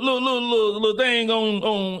little thing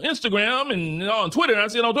on Instagram and on Twitter, and I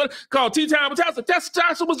see it on Twitter, called Tea Time with Tessa. Tessa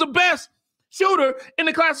Johnson was the best shooter in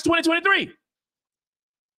the class of 2023.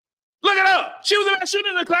 Look it up. She was the best shooter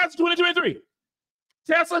in the class of 2023.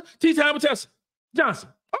 Tessa, Tea Time with Tessa Johnson.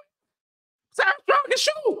 Oh, Sarah Strong can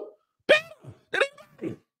shoot better than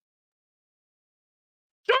anybody.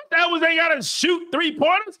 Joyce Edwards ain't got to shoot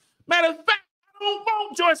 3-pointers. Matter of fact, I don't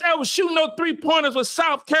want Joyce Edwards shooting no 3-pointers with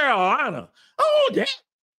South Carolina. Oh, that.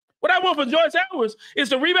 What I want from Joyce Edwards is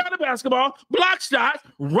to rebound the basketball, block shots,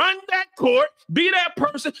 run that court, be that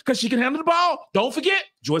person, because she can handle the ball. Don't forget,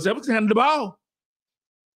 Joyce Edwards can handle the ball.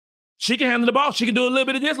 She can handle the ball. She can do a little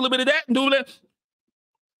bit of this, a little bit of that, and do that.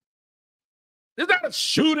 It's not a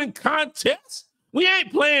shooting contest. We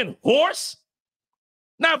ain't playing horse.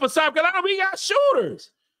 Now for South Carolina, we got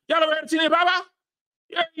shooters. Y'all ever heard of Tina Baba?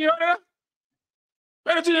 You heard of her?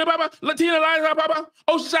 Tina Baba, Latina Liza Baba,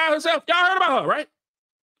 Oceanside herself. Y'all heard about her, right?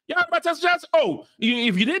 Y'all heard about Tessa Johnson? Oh,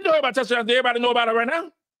 if you didn't know about Tessa Johnson, everybody know about her right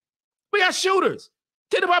now. We got shooters.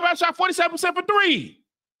 Tina Baba shot 47% for 3.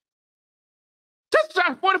 Tessa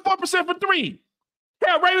shot 44% for 3.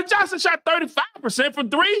 Hell, Raven Johnson shot 35% for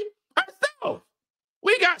 3 herself.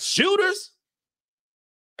 We got shooters.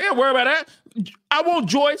 I ain't worry about that. I want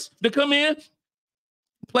Joyce to come in,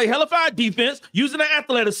 play hellified defense, using her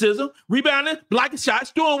athleticism, rebounding, blocking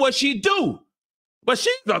shots, doing what she do. But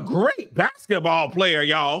she's a great basketball player,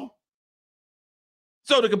 y'all.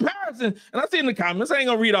 So the comparison, and I see in the comments, I ain't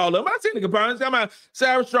gonna read all of them, but I see in the comparison, I'm about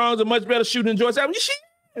Sarah Strong's a much better shooter than Joyce Edwards. She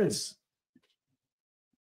is.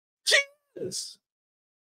 She is.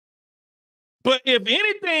 But if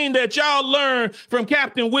anything that y'all learned from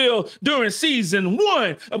Captain Will during season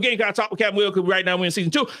 1 of Gamecock Talk with Captain Will, because right now we're in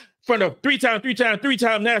season 2, from the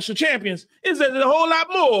three-time national champions, is that there's a whole lot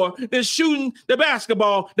more than shooting the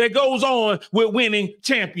basketball that goes on with winning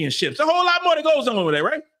championships. A whole lot more that goes on with that,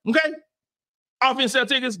 right? Okay? Offense sell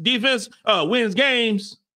tickets, defense wins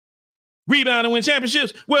games, rebound and win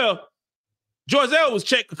championships. Well, Joyce Edwards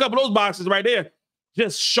checked a couple of those boxes right there,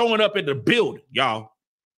 just showing up at the building, y'all.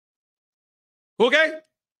 Okay?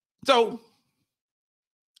 So,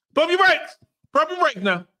 pump your brakes. Pump your brakes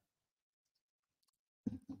now.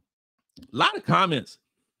 A lot of comments.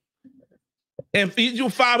 And you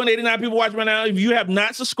 589 people watching right now, if you have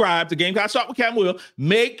not subscribed to Gamecock Talk with Captain Will,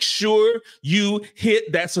 make sure you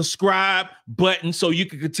hit that subscribe button so you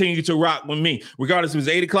can continue to rock with me. Regardless if it's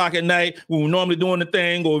 8 o'clock at night when we're normally doing the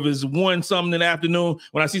thing, or if it's 1 something in the afternoon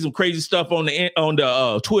when I see some crazy stuff on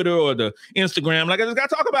the Twitter or the Instagram, like I just got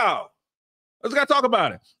to talk about. Let's got to talk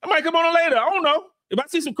about it. I might come on later. I don't know. If I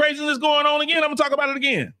see some craziness going on again, I'm going to talk about it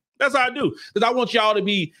again. That's how I do. Because I want y'all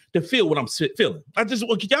to feel what I'm feeling. I just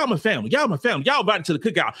want y'all my family. Y'all my family. Y'all invited to the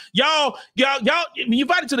cookout. Y'all, when you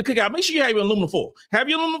invited to the cookout, make sure you have your aluminum foil. Have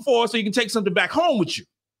your aluminum foil so you can take something back home with you.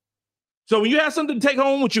 So when you have something to take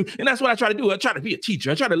home with you, and that's what I try to do. I try to be a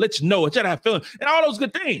teacher. I try to let you know. I try to have feeling and all those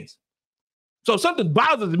good things. So if something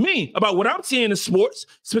bothers me about what I'm seeing in sports,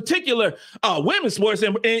 particular women's sports,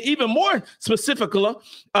 and even more specifically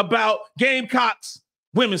about Gamecocks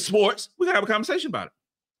women's sports, we can have a conversation about it.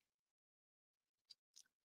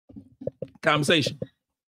 Conversation.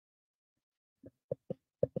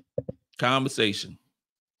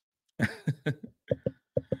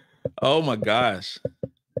 Oh my gosh.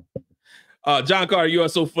 John Carter, you are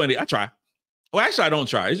so funny. I try. Well, actually, I don't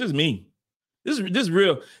try. It's just me. This is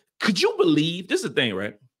real. Could you believe, this is the thing,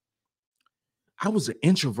 right? I was an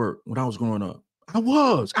introvert when I was growing up. I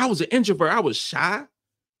was an introvert. I was shy.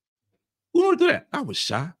 Who would do that? I was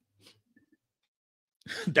shy.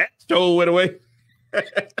 That stole went away.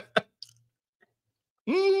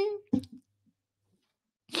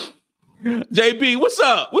 JB, what's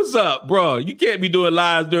up? What's up, bro? You can't be doing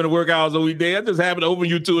lives during the work hours of weekday. I just happened to open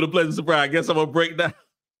YouTube with a pleasant surprise. I guess I'm going to break down.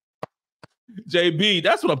 JB,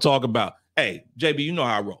 that's what I'm talking about. Hey, JB, you know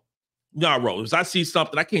how I roll. You know how I roll. If I see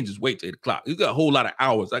something, I can't just wait till 8 o'clock. You got a whole lot of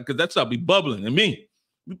hours because that stuff be bubbling in me.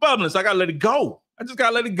 Be bubbling, so I got to let it go. I just got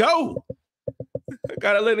to let it go. I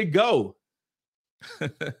got to let it go.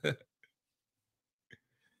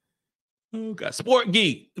 Oh, God. Sport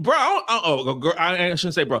geek. Bro, I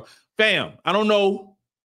shouldn't say bro. Fam, I don't know.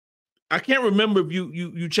 I can't remember if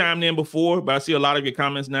you chimed in before, but I see a lot of your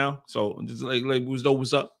comments now. So just like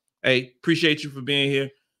what's up? Hey, appreciate you for being here.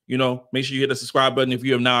 You know, make sure you hit the subscribe button if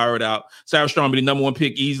you have not already out. Sarah Strong be the #1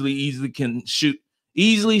 pick, easily can shoot.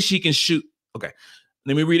 Easily she can shoot. Okay,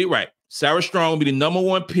 let me read it right. Sarah Strong will be the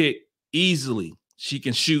 #1 pick, easily she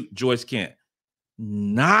can shoot. Joyce can't.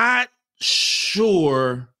 Not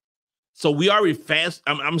sure. So we already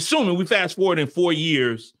I'm assuming we fast forward in 4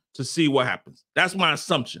 years to see what happens. That's my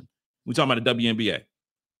assumption. We're talking about the WNBA.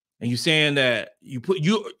 And you're saying that you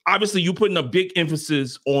putting a big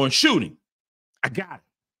emphasis on shooting. I got it.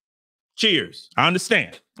 Cheers. I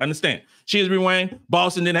understand. Cheers, Wayne.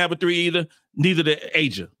 Boston didn't have a 3 either. Neither did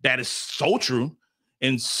Asia. That is so true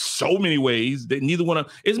in so many ways that neither one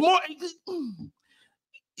of it's more.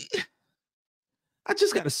 I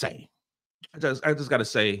just gotta say,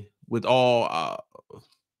 with all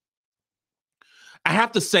I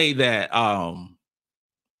have to say that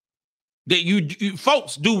that you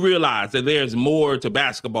folks do realize that there's more to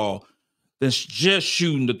basketball than just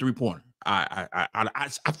shooting the 3-pointer. I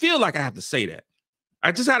feel like I have to say that.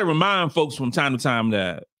 I just had to remind folks from time to time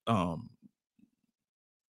that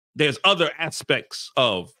there's other aspects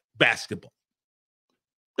of basketball.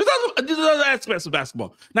 There's other aspects of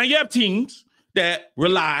basketball. Now you have teams that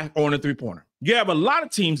rely on a 3-pointer. You have a lot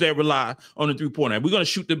of teams that rely on the 3-pointer. We're going to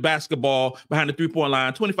shoot the basketball behind the 3-point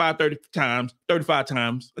line 25, 30 times, 35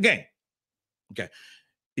 times a game. Okay.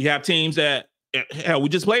 You have teams that, hell, we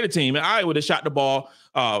just played a team in Iowa that shot the ball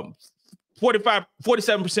 47%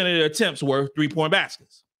 of their attempts were 3-point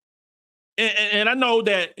baskets. And I know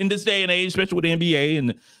that in this day and age, especially with the NBA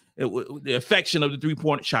and the affection of the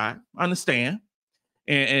 3-point shot, I understand.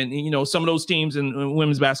 And you know, some of those teams in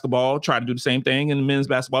women's basketball try to do the same thing, and men's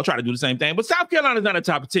basketball try to do the same thing. But South Carolina's not a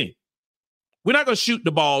type of team. We're not going to shoot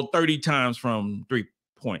the ball 30 times from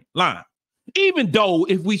 3-point line. Even though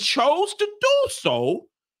if we chose to do so,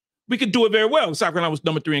 we could do it very well. South Carolina was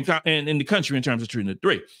 #3 in the country in terms of shooting the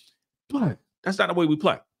 3. But that's not the way we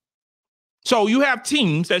play. So you have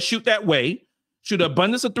teams that shoot that way, shoot an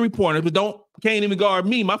abundance of 3-pointers, but can't even guard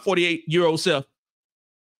me, my 48-year-old self.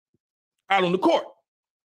 out on the court.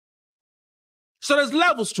 So there's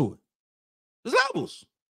levels to it. There's levels.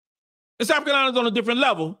 And South Carolina's on a different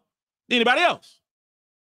level than anybody else.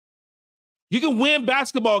 You can win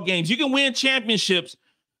basketball games. You can win championships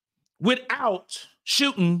without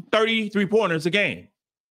shooting 33-pointers a game.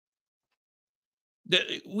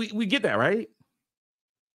 We get that, right?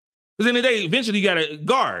 Because in the day, eventually you got to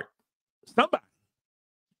guard somebody.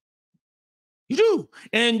 You do.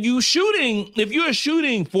 And if you're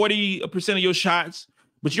shooting 40% of your shots,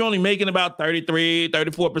 but you're only making about 33,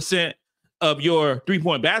 34% of your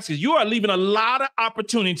three-point baskets, you are leaving a lot of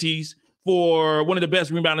opportunities for one of the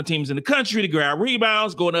best rebounding teams in the country to grab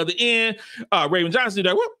rebounds, go another end. Raven Johnson do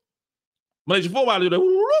that. Whoop. MiLaysia Fulwiley do that.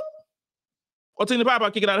 Whoop, whoop. Or Tina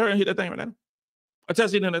Papa kick it out of her and hit that thing right now. Or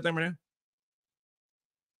Tessa Johnson that thing right now.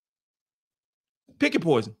 Pick your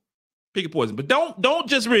poison. Pick your poison. But don't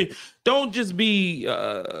just be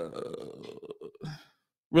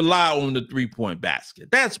rely on the three-point basket.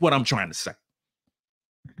 That's what I'm trying to say.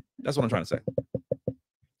 That's what I'm trying to say.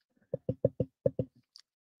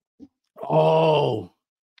 Oh,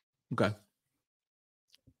 okay.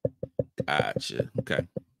 Gotcha. Okay.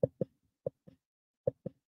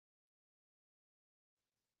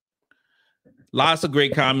 Lots of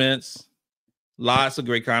great comments. Lots of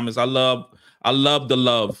great comments. I love the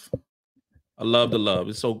love. I love the love.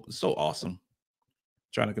 It's so awesome.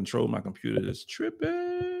 Trying to control my computer. It's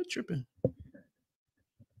tripping.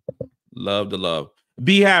 Love the love.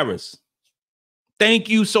 B. Harris, thank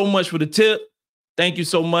you so much for the tip. Thank you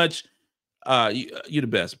so much. You're the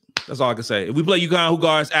best. That's all I can say. If we play UConn, who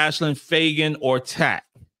guards Ashlyn, Feagin, or Tac?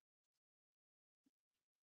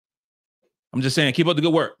 I'm just saying, keep up the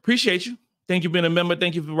good work. Appreciate you. Thank you for being a member.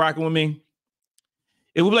 Thank you for rocking with me.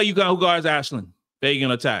 If we play UConn, who guards Ashlyn,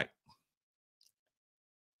 Feagin, or Tac?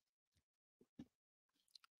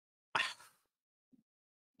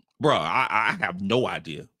 Bro, I have no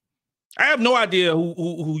idea. I have no idea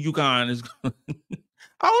who UConn is. I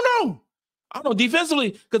don't know.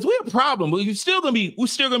 Defensively, because we have a problem. We're still gonna be big.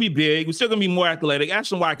 We're still gonna be more athletic.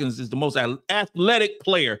 Ashlyn Watkins is the most athletic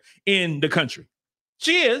player in the country.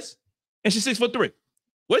 She is, and she's 6'3".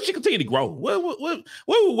 What if she continue to grow? What would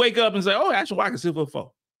wake up and say, "Oh, Ashlyn Watkins 6'4"?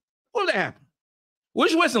 What would that happen? What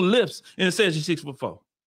if she wears some lifts and it says she's 6'4"?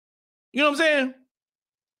 You know what I'm saying?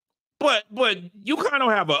 But you kind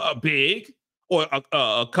of have a big or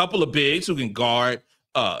a couple of bigs who can guard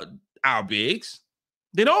our bigs.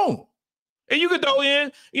 They don't. And you could throw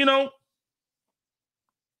in, they don't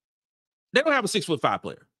have a 6'5"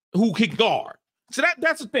 player who can guard. So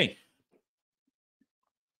that's the thing.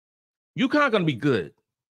 UConn going to be good.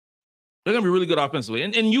 They're going to be really good offensively.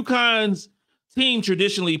 And UConn's team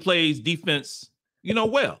traditionally plays defense,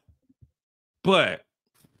 well. But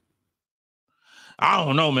I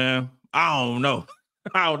don't know, man. I don't know.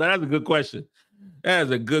 That's a good question.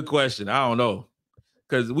 That's a good question. I don't know.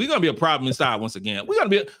 Because we're going to be a problem inside once again. We're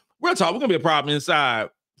going to be a problem inside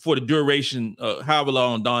for the duration of however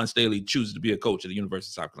long Dawn Staley chooses to be a coach at the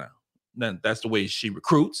University of South Carolina. Then that's the way she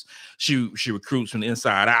recruits. She recruits from the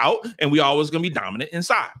inside out, and we always going to be dominant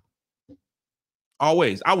inside.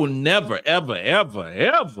 Always. I will never, ever, ever,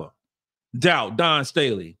 ever doubt Dawn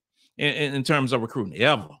Staley in terms of recruiting.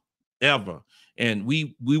 Ever, ever. And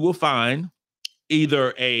we will find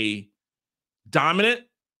either a dominant,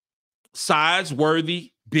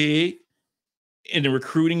 size-worthy, big in the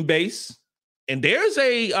recruiting base. And there's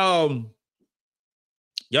a y'all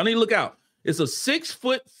need to look out. It's a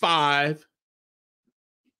 6'5". I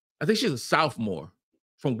think she's a sophomore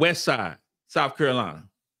from West Side, South Carolina.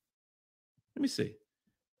 Let me see. I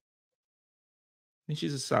think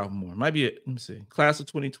she's a sophomore. Might be let me see. Class of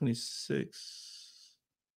 2026.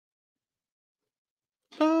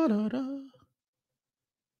 The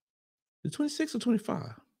 26 or 25?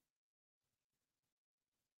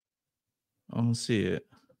 I don't see it.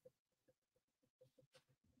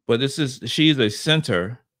 But she's a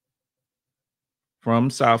center from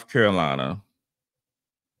South Carolina.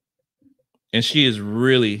 And she is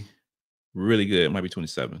really, really good. It might be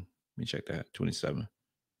 27. Let me check that. 27.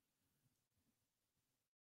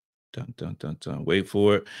 Dun, dun, dun, dun. Wait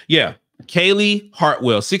for it. Yeah. Kaylee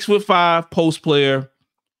Hartwell, 6'5", post player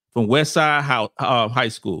from Westside High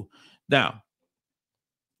School. Now,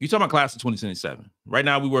 you're talking about class of 2027. Right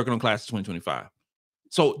now, we're working on class of 2025.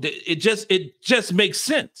 So it just makes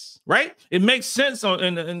sense, right? It makes sense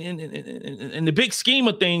in the big scheme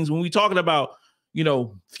of things when we're talking about,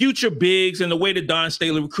 future bigs and the way that Dawn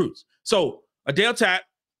Staley recruits. So Adhel Tac,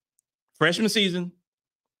 freshman season,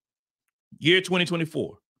 year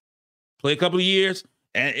 2024. Play a couple of years,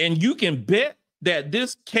 and you can bet that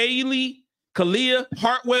this Kaylee Kalia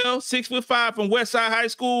Hartwell, 6'5" from Westside High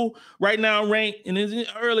School, right now ranked, and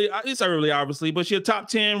it's early, obviously, but she's a top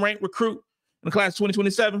 10 ranked recruit in the class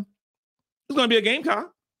 2027. It's going to be a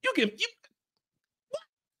Gamecock. There's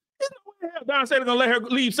no way Dawn Staley going to let her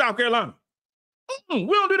leave South Carolina. We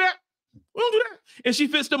don't do that. And she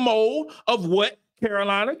fits the mold of what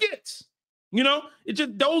Carolina gets.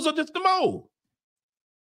 Those are just the mold.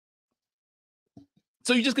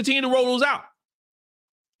 So you just continue to roll those out.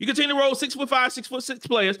 You continue to roll 6'5", 6'6"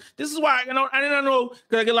 players. This is why I didn't know,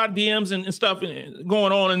 because I get a lot of DMs and stuff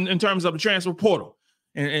going on in terms of the transfer portal,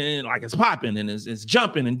 and like it's popping and it's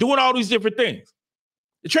jumping and doing all these different things.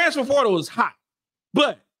 The transfer portal is hot,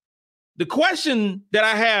 but the question that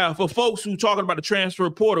I have for folks who talking about the transfer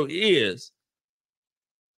portal is,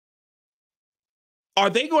 are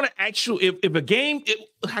they going to actually, if a game,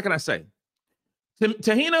 how can I say?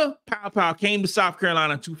 Tahina Powell came to South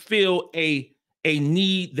Carolina to fill a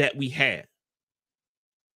need that we had.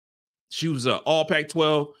 She was an all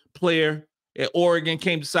Pac-12 player at Oregon,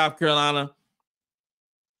 came to South Carolina,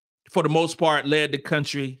 for the most part, led the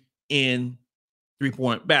country in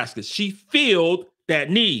three-point baskets. She filled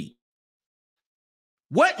that need.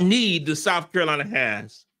 What need does South Carolina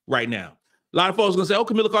has right now? A lot of folks are going to say, oh,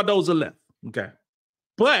 Camila Cardozo left. Okay.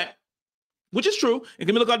 But, which is true, and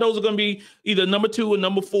Camila Cardozo is going to be either number 2 or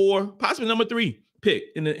number 4, possibly number 3 pick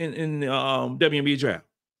in the WNBA draft.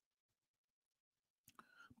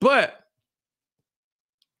 But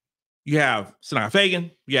you have Sania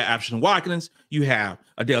Feagin, you have Ashlyn Watkins, you have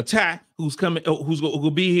Adhel Tac, who's going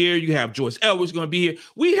to be here. You have Joyce Edwards going to be here.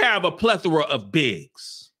 We have a plethora of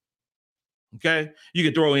bigs. Okay, you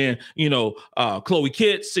can throw in, Chloe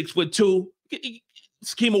Kidd, 6'2",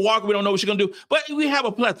 Skema Walker. We don't know what she's going to do, but we have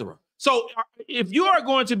a plethora. So if you are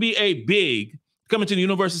going to be a big coming to the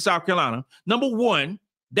University of South Carolina, number one,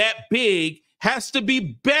 that big has to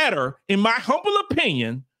be better, in my humble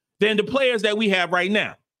opinion, than the players that we have right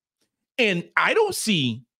now. And I don't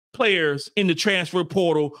see players in the transfer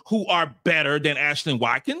portal who are better than Ashlyn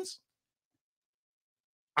Watkins.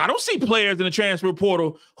 I don't see players in the transfer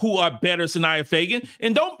portal who are better than Sania Feagin.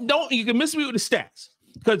 And don't you can miss me with the stats,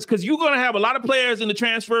 because you're going to have a lot of players in the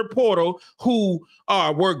transfer portal who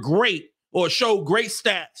were great or showed great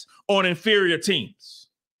stats on inferior teams.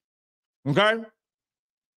 Okay?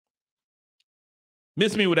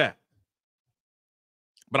 Miss me with that.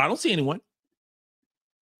 But I don't see anyone.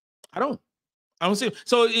 I don't see.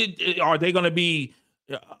 So are they going to be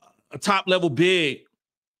a top level big?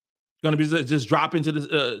 Going to be just drop into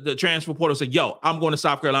the transfer portal and say, yo, I'm going to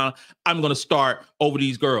South Carolina. I'm going to start over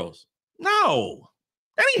these girls. No,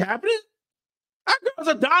 that ain't happening. Our girls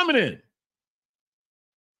are dominant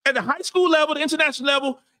at the high school level, the international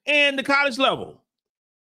level, and the college level.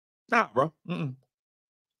 Nah, bro. Not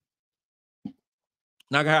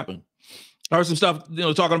gonna happen. I heard some stuff,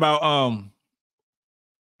 talking about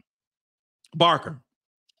Barker,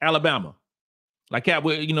 Alabama. Like,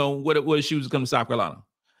 what she was coming to South Carolina.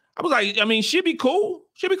 I was like, she'd be cool.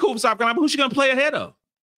 She'd be cool for South Carolina, but who's she gonna play ahead of?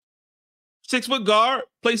 6-foot guard,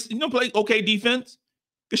 play okay defense,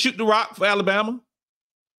 can shoot the rock for Alabama.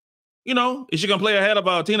 Is she gonna play ahead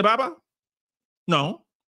of Tina Papa? No.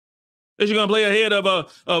 Is she gonna play ahead of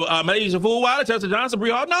MiLaysia Fulwiley, Tessa Johnson,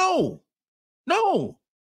 Bree Hall? No.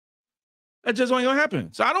 That just ain't gonna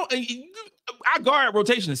happen. So our guard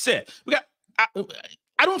rotation is set.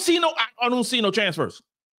 I don't see no transfers.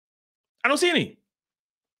 I don't see any.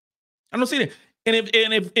 And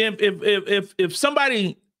if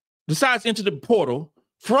somebody decides to enter the portal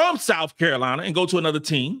from South Carolina and go to another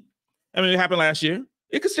team, it happened last year.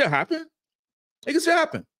 It could still happen.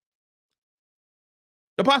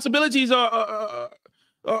 The possibilities are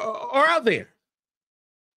out there.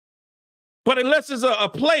 But unless it's a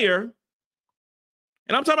player,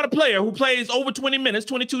 and I'm talking about a player who plays over 20 minutes,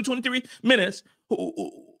 22, 23 minutes,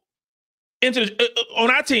 who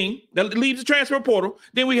on our team that leaves the transfer portal,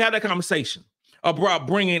 then we have that conversation about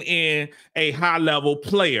bringing in a high-level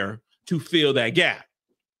player to fill that gap.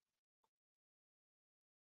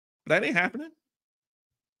 That ain't happening.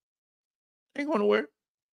 Ain't going nowhere.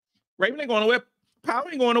 Raven ain't going nowhere. Powell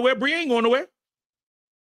ain't going nowhere. Bree ain't going nowhere.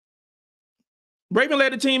 Raven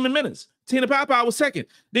led the team in minutes. Tina Powell was second.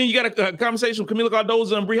 Then you got a conversation with Camila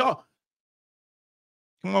Cardozo and Bree Hall.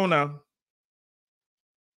 Come on now.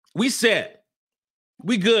 We set.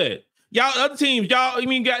 We good. Y'all, other teams, got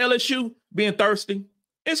LSU being thirsty.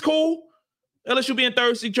 It's cool. LSU being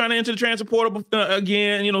thirsty, trying to enter the transfer portal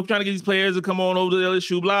again, trying to get these players to come on over to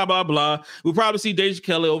LSU, blah, blah, blah. We'll probably see Deja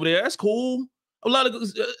Kelly over there. That's cool. A lot of,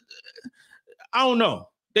 I don't know.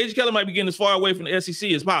 Deja Kelly might be getting as far away from the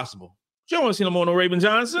SEC as possible. She don't want to see no more no Raven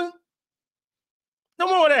Johnson. No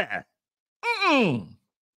more of that.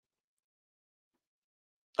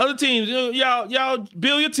 Other teams, y'all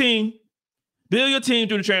build your team. Build your team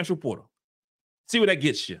through the transfer portal. See what that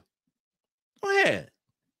gets you. Go ahead.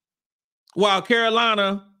 While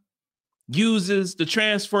Carolina uses the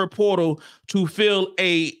transfer portal to fill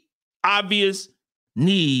a obvious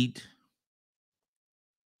need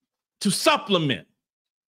to supplement,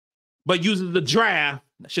 but uses the draft,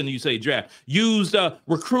 shouldn't you say draft, use the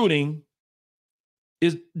recruiting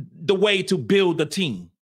is the way to build the team,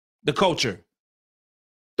 the culture,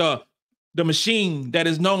 the machine that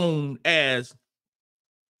is known as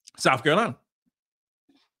South Carolina.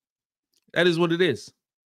 That is what it is.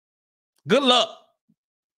 Good luck.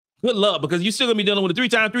 Good luck, because you're still going to be dealing with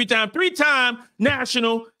a three-time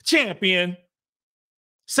national champion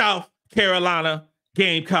South Carolina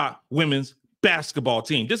Gamecock women's basketball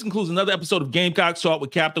team. This concludes another episode of Gamecocks Talk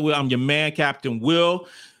with Captain Will. I'm your man, Captain Will.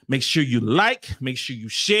 Make sure you like, make sure you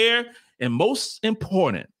share, and most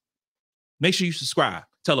important, make sure you subscribe.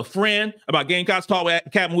 Tell a friend about Gamecocks Talk with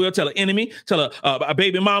Captain Will. Tell an enemy. Tell a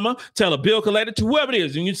baby mama. Tell a bill collector. To whoever it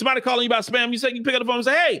is. And somebody calling you about spam, you pick up the phone and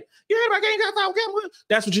say, hey, you heard about Gamecocks Talk with Captain Will?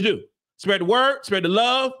 That's what you do. Spread the word. Spread the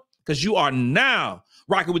love. Because you are now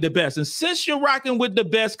rocking with the best. And since you're rocking with the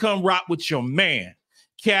best, come rock with your man,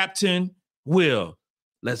 Captain Will.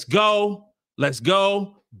 Let's go. Let's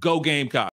go. Go Gamecocks.